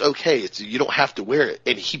 buddy, it's okay. You don't have to wear it.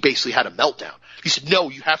 And he basically had a meltdown. He said, no,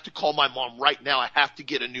 you have to call my mom right now. I have to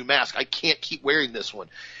get a new mask. I can't keep wearing this one.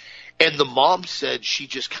 And the mom said she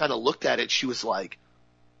just kind of looked at it. She was like,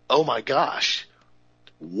 oh my gosh,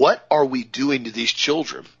 what are we doing to these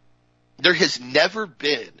children? There has never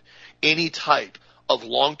been any type of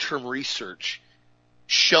long-term research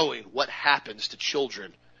showing what happens to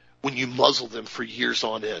children when you muzzle them for years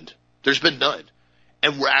on end. There's been none.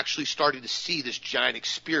 And we're actually starting to see this giant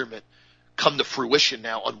experiment come to fruition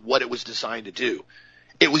now on what it was designed to do.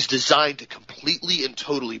 It was designed to completely and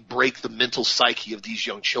totally break the mental psyche of these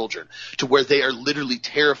young children to where they are literally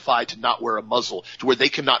terrified to not wear a muzzle, to where they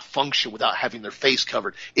cannot function without having their face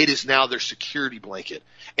covered. It is now their security blanket.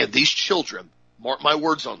 And these children, mark my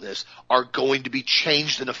words on this, are going to be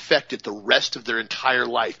changed and affected the rest of their entire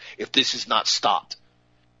life if this is not stopped.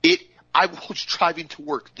 I was driving to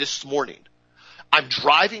work this morning. I'm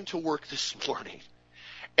driving to work this morning,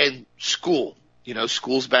 and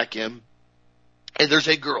school's back in. And there's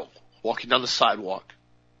a girl walking down the sidewalk,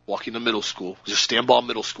 walking to middle school. There's a Stanbaugh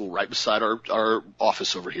Middle School right beside our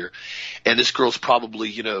office over here. And this girl's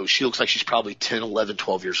probably, she looks like she's probably 10, 11,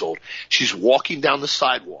 12 years old. She's walking down the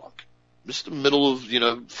sidewalk, just the middle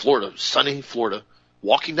of, Florida, sunny Florida,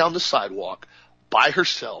 walking down the sidewalk by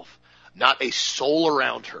herself, not a soul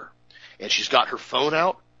around her. And she's got her phone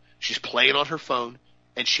out. She's playing on her phone,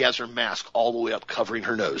 and she has her mask all the way up covering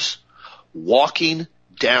her nose, walking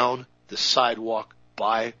down the sidewalk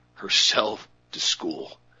by herself to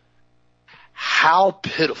school. How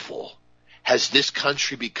pitiful has this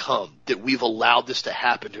country become that we've allowed this to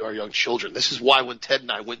happen to our young children? This is why when Ted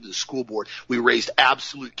and I went to the school board, we raised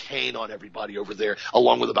absolute cane on everybody over there,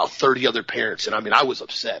 along with about 30 other parents. And I was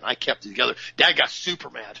upset. I kept it together. Dad got super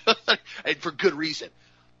mad, and for good reason.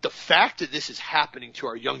 The fact that this is happening to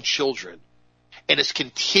our young children, and it's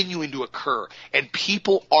continuing to occur, and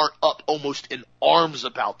people aren't up almost in arms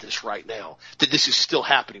about this right now, that this is still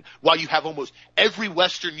happening, while you have almost every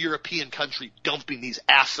Western European country dumping these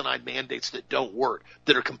asinine mandates that don't work,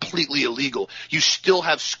 that are completely illegal. You still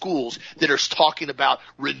have schools that are talking about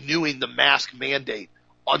renewing the mask mandate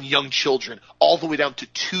on young children all the way down to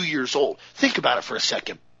 2 years old. Think about it for a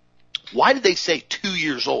second. Why did they say 2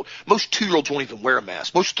 years old? Most 2-year-olds won't even wear a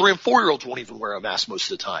mask. Most 3 and 4-year-olds won't even wear a mask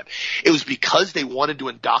most of the time. It was because they wanted to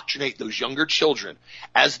indoctrinate those younger children.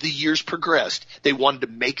 As the years progressed, they wanted to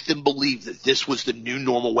make them believe that this was the new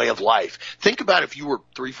normal way of life. Think about if you were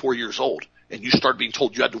 3, 4 years old and you started being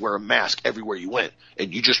told you had to wear a mask everywhere you went,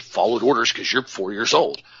 and you just followed orders because you're 4 years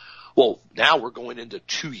old. Well, now we're going into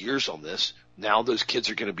 2 years on this. Now those kids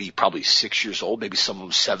are going to be probably 6 years old, maybe some of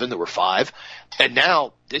them 7 that were 5. And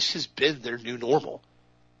now this has been their new normal.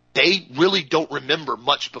 They really don't remember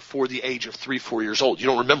much before the age of 3, 4 years old. You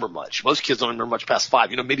don't remember much. Most kids don't remember much past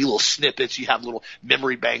 5. Maybe little snippets. You have little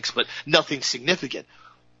memory banks, but nothing significant.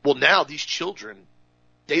 Well, now these children,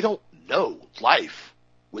 they don't know life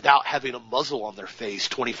without having a muzzle on their face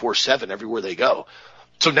 24/7 everywhere they go.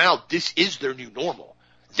 So now this is their new normal.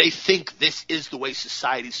 They think this is the way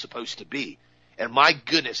society's supposed to be. And my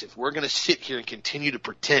goodness, if we're going to sit here and continue to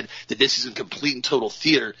pretend that this is in complete and total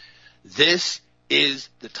theater, this is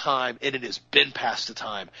the time, and it has been past the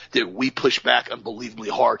time, that we push back unbelievably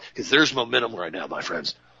hard, because there's momentum right now, my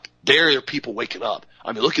friends. There are people waking up.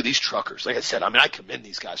 Look at these truckers. Like I said, I commend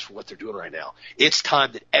these guys for what they're doing right now. It's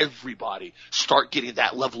time that everybody start getting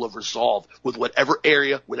that level of resolve with whatever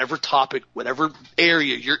area, whatever topic, whatever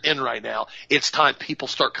area you're in right now. It's time people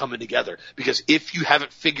start coming together, because if you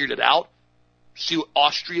haven't figured it out, see what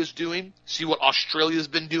Austria's doing, see what Australia's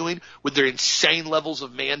been doing with their insane levels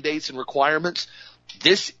of mandates and requirements.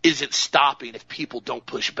 This isn't stopping if people don't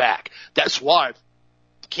push back. That's why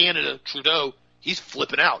Canada, Trudeau, He's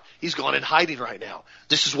flipping out. He's gone in hiding right now.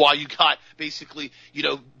 This is why you got basically,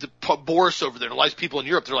 Boris over there and a lot of people in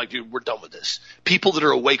Europe. They're like, dude, we're done with this. People that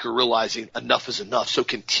are awake are realizing enough is enough. So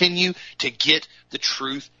continue to get the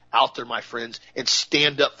truth out there, my friends, and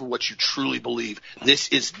stand up for what you truly believe. This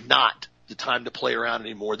is not the time to play around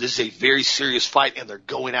anymore. This is a very serious fight, and they're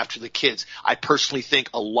going after the kids. I personally think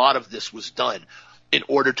a lot of this was done in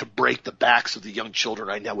order to break the backs of the young children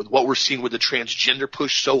right now with what we're seeing with the transgender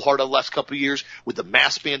push so hard over the last couple of years, with the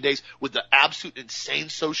mask mandates, with the absolute insane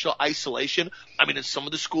social isolation. I mean, in some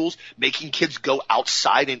of the schools, making kids go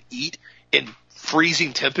outside and eat in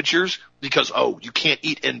freezing temperatures because, you can't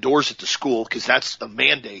eat indoors at the school because that's a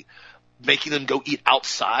mandate. Making them go eat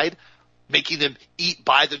outside, making them eat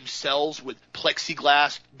by themselves with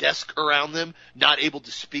plexiglass desk around them, not able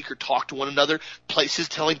to speak or talk to one another, places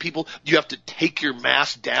telling people you have to take your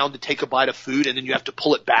mask down to take a bite of food and then you have to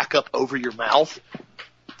pull it back up over your mouth.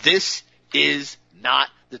 This is not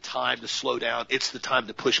the time to slow down. It's the time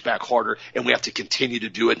to push back harder, and we have to continue to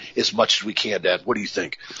do it as much as we can, Dad. What do you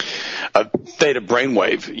think? Theta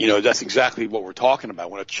brainwave, that's exactly what we're talking about.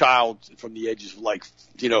 When a child from the ages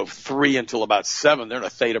of 3 until about 7, they're in a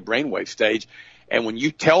theta brainwave stage. And when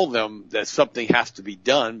you tell them that something has to be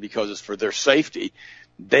done because it's for their safety,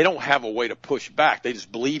 they don't have a way to push back. They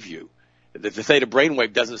just believe you. The theta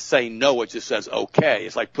brainwave doesn't say no, it just says okay.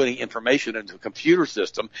 It's like putting information into a computer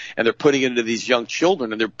system, and they're putting it into these young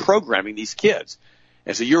children, and they're programming these kids.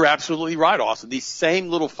 And so you're absolutely right, Austin. These same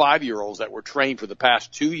little 5-year-olds that were trained for the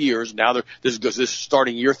past 2 years, now this is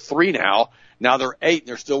starting year 3 now. Now they're 8, and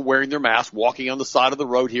they're still wearing their masks, walking on the side of the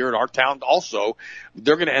road here in our town also.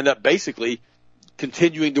 They're going to end up basically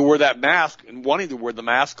continuing to wear that mask and wanting to wear the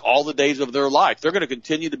mask all the days of their life. They're going to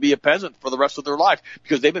continue to be a peasant for the rest of their life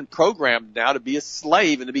because they've been programmed now to be a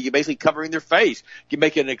slave and to be basically covering their face. You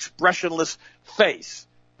make an expressionless face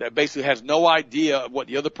that basically has no idea of what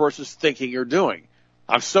the other person's thinking or doing.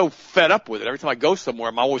 I'm so fed up with it. Every time I go somewhere,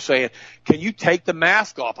 I'm always saying, can you take the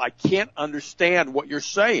mask off? I can't understand what you're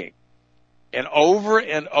saying. And over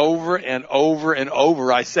and over and over and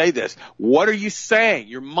over, I say this. What are you saying?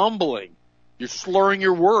 You're mumbling. You're slurring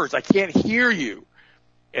your words. I can't hear you.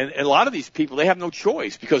 And a lot of these people, they have no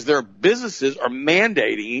choice because their businesses are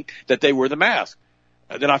mandating that they wear the mask.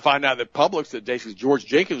 And then I find out that Publix, that basically George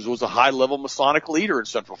Jenkins was a high-level Masonic leader in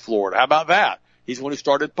Central Florida. How about that? He's the one who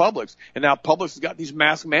started Publix. And now Publix has got these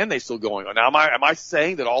mask mandates still going on. Now, am I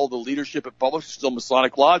saying that all the leadership at Publix is still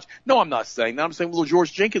Masonic Lodge? No, I'm not saying that. I'm saying, well,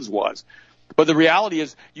 George Jenkins was. But the reality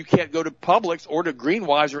is you can't go to Publix or to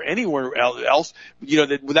Greenwise or anywhere else,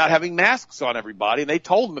 without having masks on everybody. And they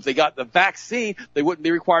told them if they got the vaccine, they wouldn't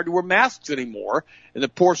be required to wear masks anymore. And the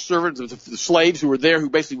poor servants, the slaves who were there who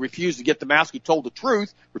basically refused to get the mask, who told the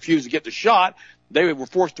truth, refused to get the shot, they were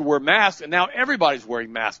forced to wear masks. And now everybody's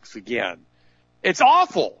wearing masks again. It's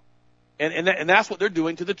awful. And that's what they're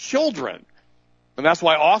doing to the children. And that's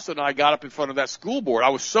why Austin and I got up in front of that school board. I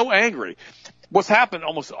was so angry. What's happened,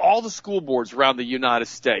 almost all the school boards around the United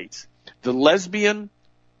States, the lesbian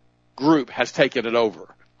group has taken it over.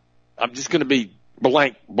 I'm just going to be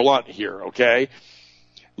blunt here, okay?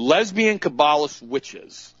 Lesbian Kabbalist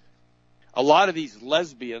witches. A lot of these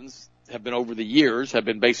lesbians have been, over the years, have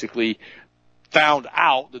been basically found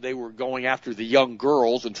out that they were going after the young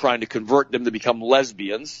girls and trying to convert them to become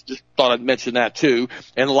lesbians. Just thought I'd mention that too.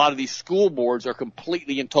 And a lot of these school boards are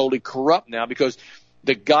completely and totally corrupt now because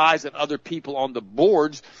the guys and other people on the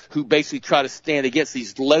boards who basically try to stand against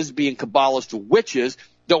these lesbian Kabbalist witches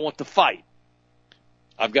don't want to fight.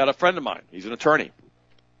 I've got a friend of mine. He's an attorney.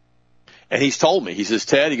 And he's told me, he says,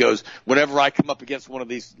 Ted, he goes, whenever I come up against one of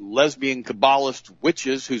these lesbian Kabbalist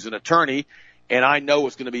witches who's an attorney, and I know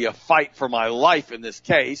it's going to be a fight for my life in this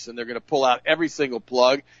case, and they're going to pull out every single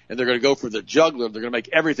plug, and they're going to go for the jugular, they're going to make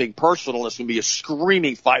everything personal, and it's going to be a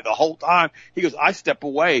screaming fight the whole time. He goes, I step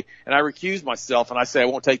away, and I recuse myself, and I say I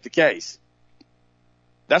won't take the case.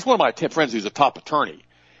 That's one of my friends who's a top attorney.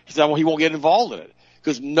 He said, well, he won't get involved in it,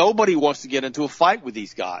 because nobody wants to get into a fight with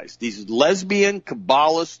these guys, these lesbian,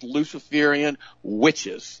 Kabbalist, Luciferian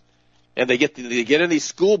witches. And they get in these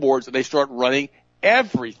school boards, and they start running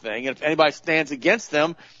everything, and if anybody stands against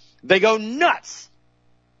them, they go nuts.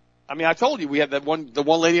 I mean, I told you we had the one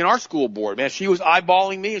lady in our school board, man, she was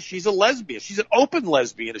eyeballing me, and she's a lesbian. She's an open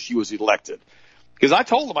lesbian if she was elected. Because I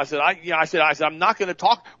told them, I said, I'm not going to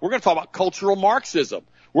talk. We're going to talk about cultural Marxism.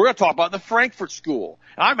 We're going to talk about the Frankfurt School.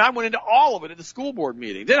 And I went into all of it at the school board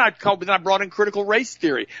meeting. Then I brought in critical race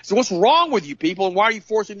theory. So what's wrong with you people, and why are you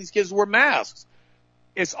forcing these kids to wear masks?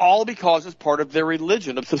 It's all because it's part of their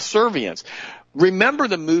religion of subservience. Remember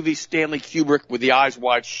the movie Stanley Kubrick with the eyes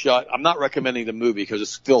wide shut? I'm not recommending the movie because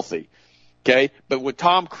it's filthy. Okay, but when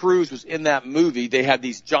Tom Cruise was in that movie, they had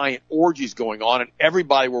these giant orgies going on, and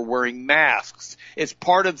everybody were wearing masks. It's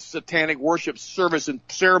part of the satanic worship service and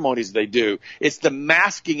ceremonies they do. It's the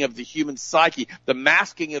masking of the human psyche, the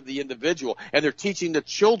masking of the individual, and they're teaching the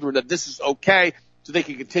children that this is okay so they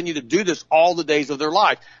can continue to do this all the days of their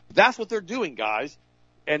life. That's what they're doing, guys,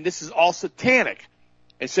 and this is all satanic.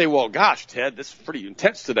 And say, well, gosh, Ted, this is pretty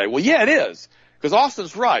intense today. Well, yeah, it is, because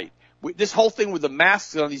Austin's right. This whole thing with the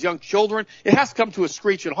masks on these young children, it has to come to a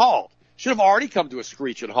screeching halt. Should have already come to a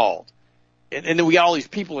screeching halt. And then we got all these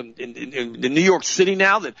people in New York City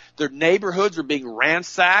now that their neighborhoods are being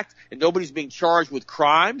ransacked and nobody's being charged with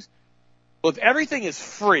crimes. Well, if everything is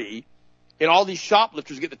free and all these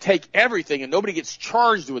shoplifters get to take everything and nobody gets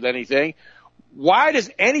charged with anything, why does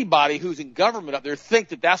anybody who's in government up there think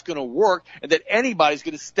that that's going to work and that anybody's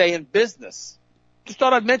going to stay in business? Just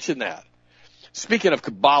thought I'd mention that. Speaking of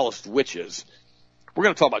Kabbalist witches, we're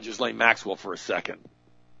going to talk about Ghislane Maxwell for a second.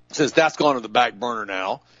 Since that's gone to the back burner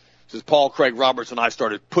now, since Paul Craig Roberts and I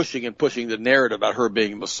started pushing the narrative about her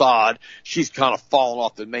being Mossad, she's kind of fallen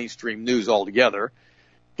off the mainstream news altogether.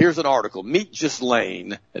 Here's an article. Meet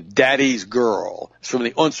Ghislane, Daddy's Girl. It's from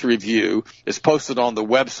the Unz Review. It's posted on the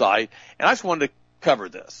website, and I just wanted to cover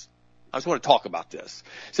this. I just want to talk about this.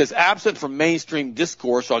 It says, absent from mainstream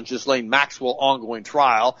discourse on Ghislane Maxwell's ongoing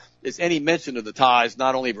trial is any mention of the ties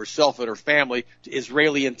not only of herself and her family to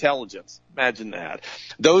Israeli intelligence. Imagine that.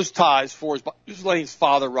 Those ties forged by Ghislane's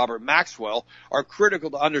father, Robert Maxwell, are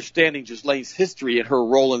critical to understanding Ghislane's history and her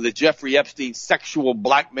role in the Jeffrey Epstein sexual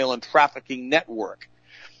blackmail and trafficking network.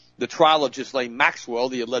 The trial of Ghislane Maxwell,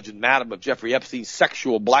 the alleged madam of Jeffrey Epstein's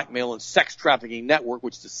sexual blackmail and sex trafficking network,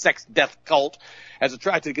 which is a sex death cult, has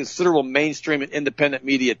attracted considerable mainstream and independent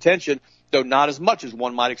media attention, though not as much as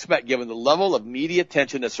one might expect given the level of media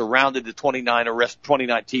attention that surrounded the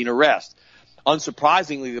 2019 arrest.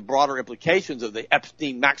 Unsurprisingly, the broader implications of the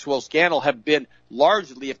Epstein-Maxwell scandal have been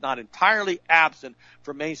largely, if not entirely, absent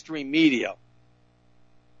from mainstream media.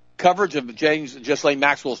 Coverage of Ghislane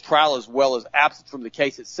Maxwell's trial as well as absent from the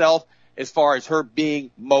case itself as far as her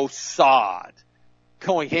being Mossad.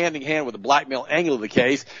 Going hand in hand with the blackmail angle of the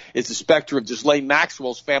case is the specter of Ghislane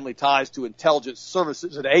Maxwell's family ties to intelligence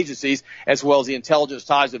services and agencies as well as the intelligence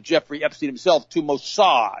ties of Jeffrey Epstein himself to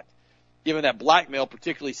Mossad. Given that blackmail,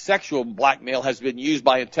 particularly sexual blackmail, has been used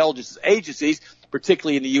by intelligence agencies,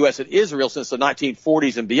 particularly in the U.S. and Israel since the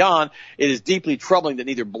 1940s and beyond, it is deeply troubling that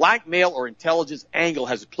neither blackmail or intelligence angle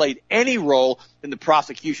has played any role in the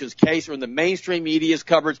prosecution's case or in the mainstream media's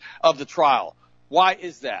coverage of the trial. Why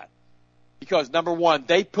is that? Because, number one,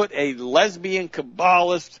 they put a lesbian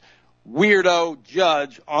Kabbalist weirdo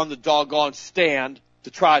judge on the doggone stand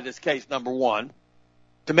to try this case, number one,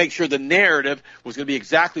 to make sure the narrative was going to be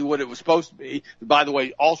exactly what it was supposed to be. By the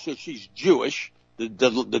way, also she's Jewish,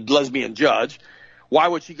 the lesbian judge. Why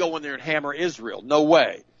would she go in there and hammer Israel? No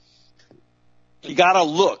way. You got to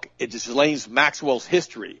look at Ghislane Maxwell's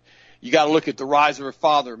history. You got to look at the rise of her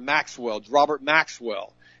father, Maxwell, Robert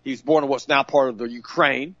Maxwell. He was born in what's now part of the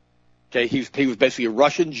Ukraine. Okay, he was basically a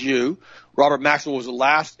Russian Jew. Robert Maxwell was the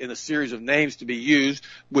last in a series of names to be used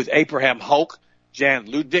with Abraham Hulk, Jan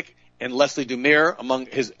Ludwig, and Leslie Dumire among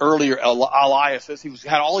his earlier aliases. He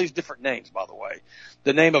had all these different names, by the way.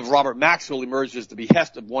 The name of Robert Maxwell emerged as the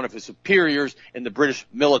behest of one of his superiors in the British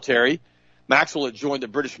military. Maxwell had joined the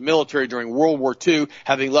British military during World War II,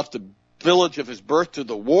 having left the village of his birth to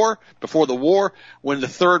the war. Before the war, when the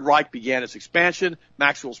Third Reich began its expansion,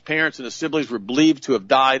 Maxwell's parents and his siblings were believed to have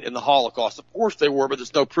died in the Holocaust. Of course they were, but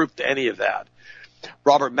there's no proof to any of that.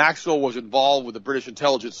 Robert Maxwell was involved with the British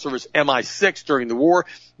intelligence service MI6 during the war.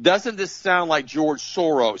 Doesn't this sound like George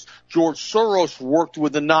Soros? George Soros worked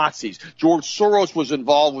with the Nazis. George Soros was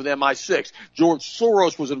involved with MI6. George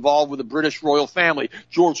Soros was involved with the British royal family.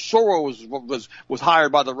 George Soros was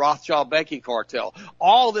hired by the Rothschild banking cartel.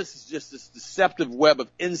 All this is just this deceptive web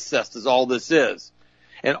of incest is all this is.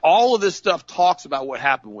 And all of this stuff talks about what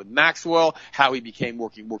happened with Maxwell, how he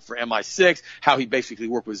worked for MI6, how he basically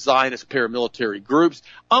worked with Zionist paramilitary groups.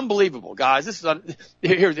 Unbelievable, guys.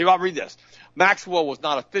 Here, I'll read this. Maxwell was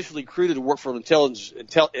not officially recruited to work for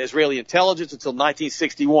Israeli intelligence until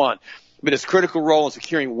 1961. But his critical role in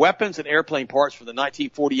securing weapons and airplane parts for the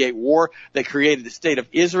 1948 war that created the state of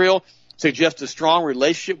Israel suggests a strong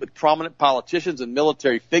relationship with prominent politicians and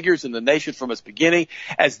military figures in the nation from its beginning,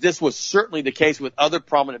 as this was certainly the case with other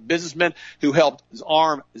prominent businessmen who helped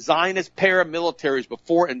arm Zionist paramilitaries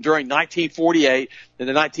before and during 1948. In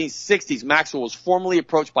the 1960s, Maxwell was formally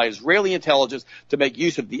approached by Israeli intelligence to make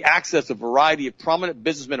use of the access of a variety of prominent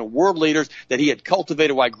businessmen and world leaders that he had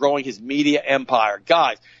cultivated while growing his media empire.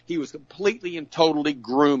 Guys, he was completely and totally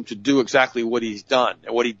groomed to do exactly what he's done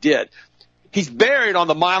and what he did. He's buried on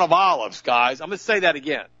the Mount of Olives, guys. I'm going to say that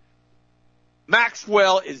again.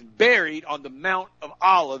 Maxwell is buried on the Mount of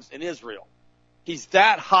Olives in Israel. He's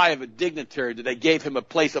that high of a dignitary that they gave him a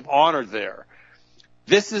place of honor there.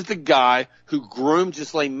 This is the guy who groomed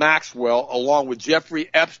Ghislane Maxwell along with Jeffrey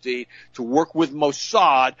Epstein to work with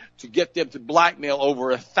Mossad to get them to blackmail over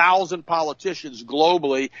 1,000 politicians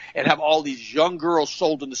globally and have all these young girls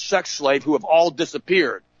sold into sex slave who have all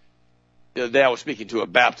disappeared. The other day I was speaking to a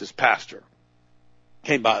Baptist pastor.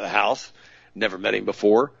 Came by the house, never met him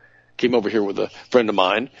before, came over here with a friend of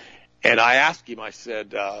mine, and I asked him, I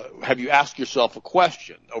said, have you asked yourself a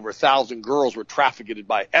question? Over 1,000 girls were trafficked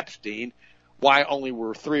by Epstein. Why only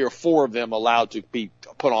were 3 or 4 of them allowed to be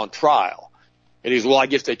put on trial? And he said, well, I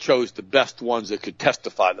guess they chose the best ones that could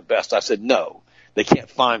testify the best. I said, no, they can't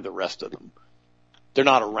find the rest of them. They're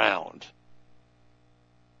not around.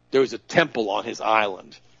 There was a temple on his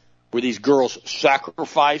island where these girls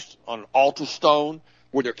sacrificed on an altar stone,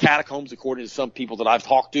 were there catacombs, according to some people that I've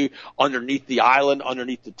talked to, underneath the island,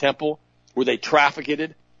 underneath the temple? Were they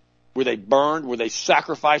trafficked? Were they burned? Were they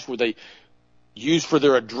sacrificed? Were they used for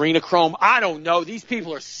their adrenochrome? I don't know. These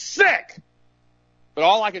people are sick. But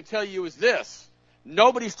all I can tell you is this.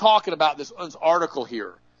 Nobody's talking about this article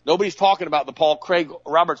here. Nobody's talking about the Paul Craig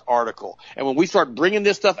Roberts article. And when we start bringing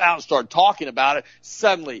this stuff out and start talking about it,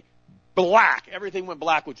 suddenly black. Everything went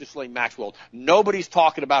black with Ghislane Maxwell. Nobody's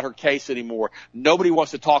talking about her case anymore. Nobody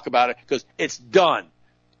wants to talk about it because it's done.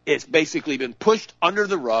 It's basically been pushed under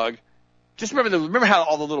the rug. Just remember how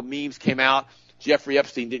all the little memes came out? Jeffrey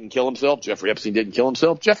Epstein didn't kill himself. Jeffrey Epstein didn't kill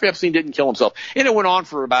himself. Jeffrey Epstein didn't kill himself. And it went on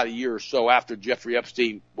for about a year or so after Jeffrey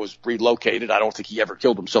Epstein was relocated. I don't think he ever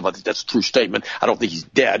killed himself. I think that's a true statement. I don't think he's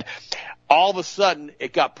dead. All of a sudden,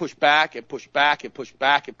 it got pushed back and pushed back and pushed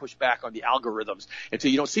back and pushed back on the algorithms until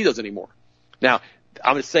you don't see those anymore. Now,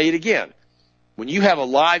 I'm going to say it again. When you have a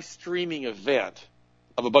live streaming event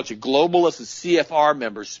of a bunch of globalists and CFR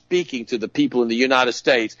members speaking to the people in the United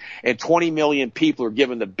States, and 20 million people are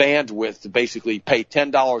given the bandwidth to basically pay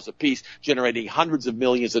 $10 a piece, generating hundreds of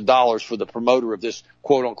millions of dollars for the promoter of this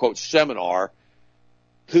quote-unquote seminar,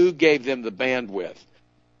 who gave them the bandwidth?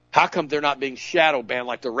 How come they're not being shadow banned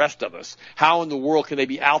like the rest of us? How in the world can they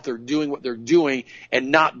be out there doing what they're doing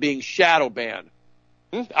and not being shadow banned?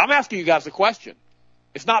 I'm asking you guys a question.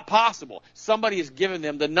 It's not possible. Somebody has given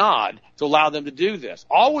them the nod to allow them to do this.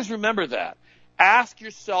 Always remember that. Ask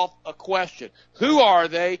yourself a question. Who are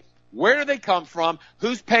they? Where do they come from?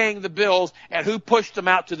 Who's paying the bills? And who pushed them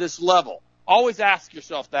out to this level? Always ask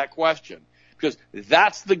yourself that question. Because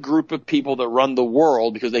that's the group of people that run the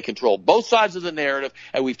world, because they control both sides of the narrative,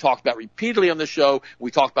 and we've talked about repeatedly on the show.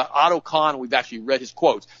 We talked about Otto Kahn, and we've actually read his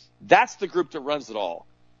quotes. That's the group that runs it all.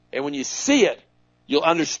 And when you see it, you'll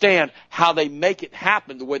understand how they make it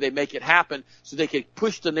happen the way they make it happen, so they can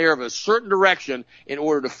push the narrative in a certain direction in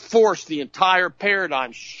order to force the entire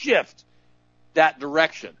paradigm shift that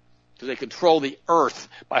direction. Because they control the earth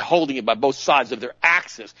by holding it by both sides of their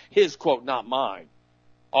axis. His quote, not mine.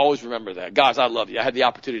 Always remember that. Guys, I love you. I had the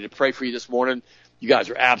opportunity to pray for you this morning. You guys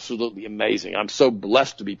are absolutely amazing. I'm so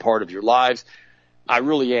blessed to be part of your lives. I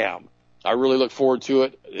really am. I really look forward to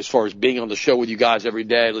it as far as being on the show with you guys every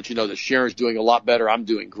day. Let you know that Sharon's doing a lot better. I'm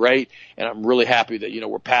doing great. And I'm really happy that,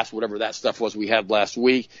 we're past whatever that stuff was we had last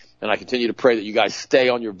week. And I continue to pray that you guys stay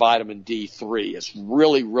on your vitamin D3. It's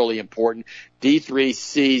really, really important. D3,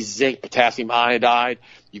 C, zinc, potassium iodide.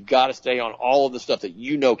 You've got to stay on all of the stuff that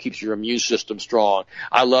keeps your immune system strong.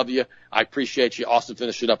 I love you. I appreciate you. Austin,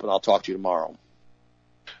 finish it up, and I'll talk to you tomorrow.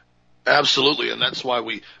 Absolutely, and that's why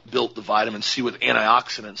we built the vitamin C with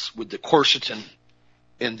antioxidants, with the quercetin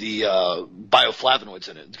and the bioflavonoids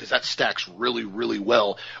in it, because that stacks really, really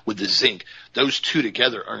well with the zinc. Those two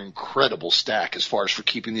together are an incredible stack as far as for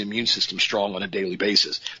keeping the immune system strong on a daily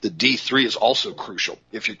basis. The D3 is also crucial.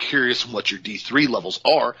 If you're curious on what your D3 levels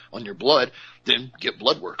are on your blood, then get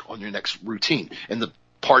blood work on your next routine. And the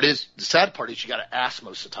sad part is you got to ask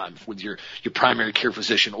most of the time with your primary care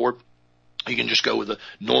physician, or you can just go with a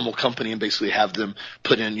normal company and basically have them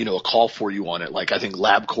put in, a call for you on it. Like I think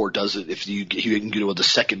LabCorp does it if you can go with a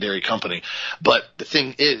secondary company. But the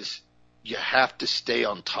thing is, you have to stay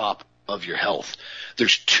on top of your health.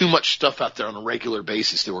 There's too much stuff out there on a regular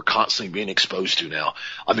basis that we're constantly being exposed to now.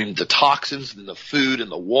 I mean, the toxins and the food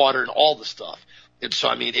and the water and all the stuff. And so,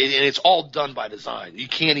 and it's all done by design. You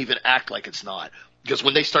can't even act like it's not. Because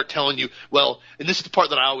when they start telling you, well, and this is the part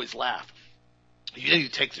that I always laugh. You need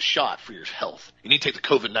to take the shot for your health. You need to take the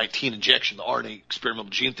COVID-19 injection, the RNA experimental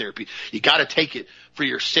gene therapy. You got to take it for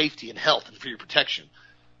your safety and health and for your protection.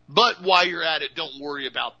 But while you're at it, don't worry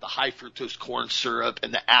about the high fructose corn syrup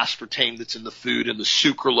and the aspartame that's in the food and the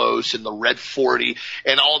sucralose and the red 40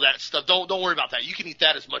 and all that stuff. Don't worry about that. You can eat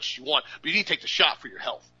that as much as you want, but you need to take the shot for your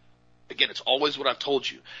health. Again, it's always what I've told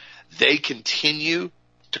you. They continue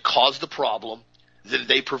to cause the problem, then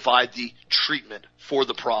they provide the treatment for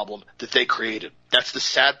the problem that they created. That's the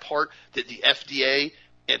sad part, that the FDA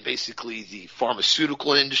and basically the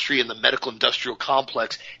pharmaceutical industry and the medical industrial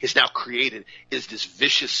complex has now created, is this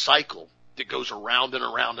vicious cycle that goes around and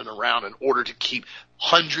around and around in order to keep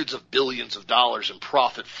hundreds of billions of dollars in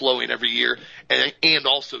profit flowing every year, and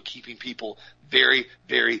also keeping people very,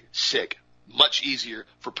 very sick. Much easier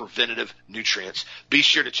for preventative nutrients. Be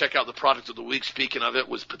sure to check out the product of the week. Speaking of it,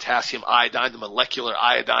 was potassium iodine, the molecular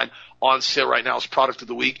iodine, on sale right now as product of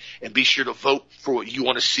the week. And be sure to vote for what you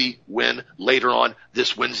want to see win later on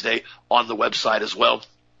this Wednesday on the website as well.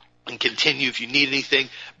 And continue, if you need anything,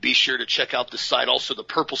 be sure to check out the site. Also, the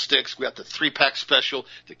purple sticks. We got the 3-pack special,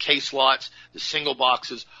 the case lots, the single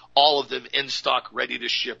boxes, all of them in stock, ready to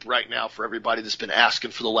ship right now for everybody that's been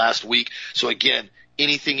asking for the last week. So again,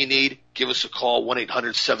 anything you need, give us a call,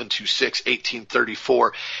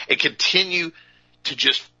 1-800-726-1834, and continue to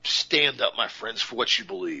just stand up, my friends, for what you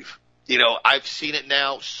believe. You know, I've seen it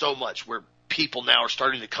now so much where people now are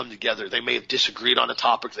starting to come together. They may have disagreed on a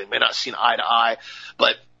topic. They may not have seen eye to eye,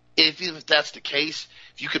 but even if that's the case,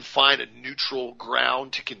 if you can find a neutral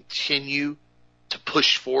ground to continue to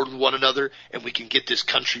push forward with one another, and we can get this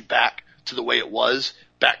country back to the way it was,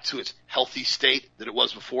 back to its healthy state that it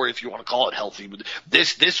was before, if you want to call it healthy. But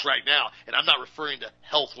this right now, and I'm not referring to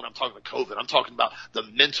health when I'm talking about COVID. I'm talking about the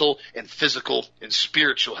mental and physical and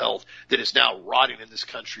spiritual health that is now rotting in this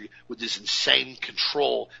country with this insane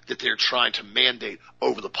control that they're trying to mandate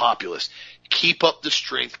over the populace. Keep up the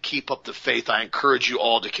strength. Keep up the faith. I encourage you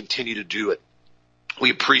all to continue to do it. We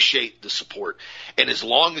appreciate the support. And as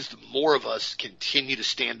long as the more of us continue to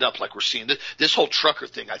stand up like we're seeing, this whole trucker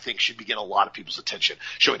thing, I think, should begin a lot of people's attention,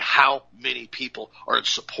 showing how many people are in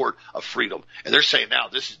support of freedom. And they're saying now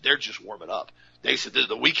they're just warming up. They said that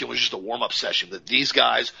the weekend was just a warm-up session, that these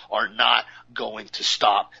guys are not going to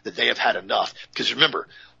stop, that they have had enough. Because remember,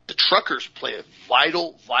 the truckers play a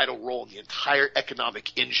vital, vital role in the entire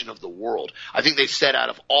economic engine of the world. I think they said out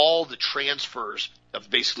of all the transfers of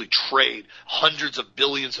basically trade, hundreds of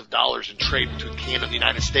billions of dollars in trade between Canada and the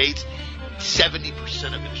United States,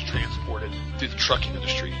 70% of it is transported through the trucking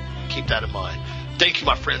industry. Keep that in mind. Thank you,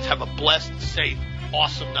 my friends. Have a blessed, safe,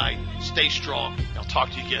 awesome night. Stay strong. I'll talk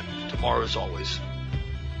to you again tomorrow as always.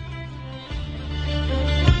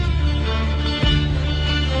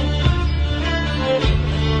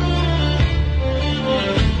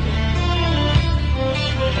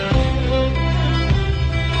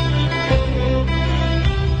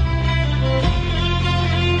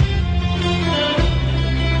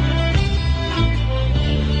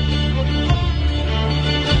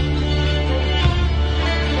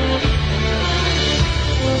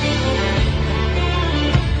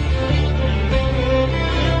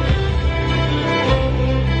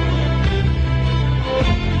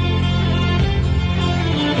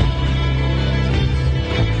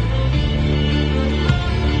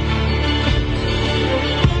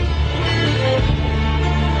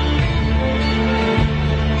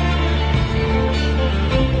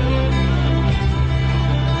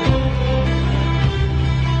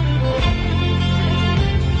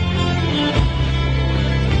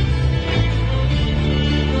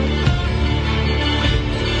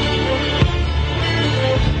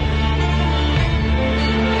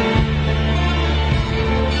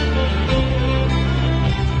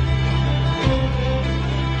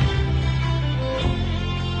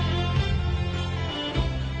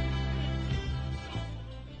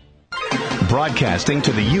 Broadcasting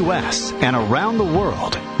to the U.S. and around the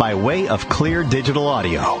world by way of clear digital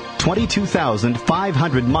audio,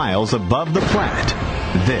 22,500 miles above the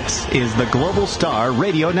planet. This is the Global Star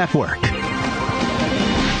Radio Network.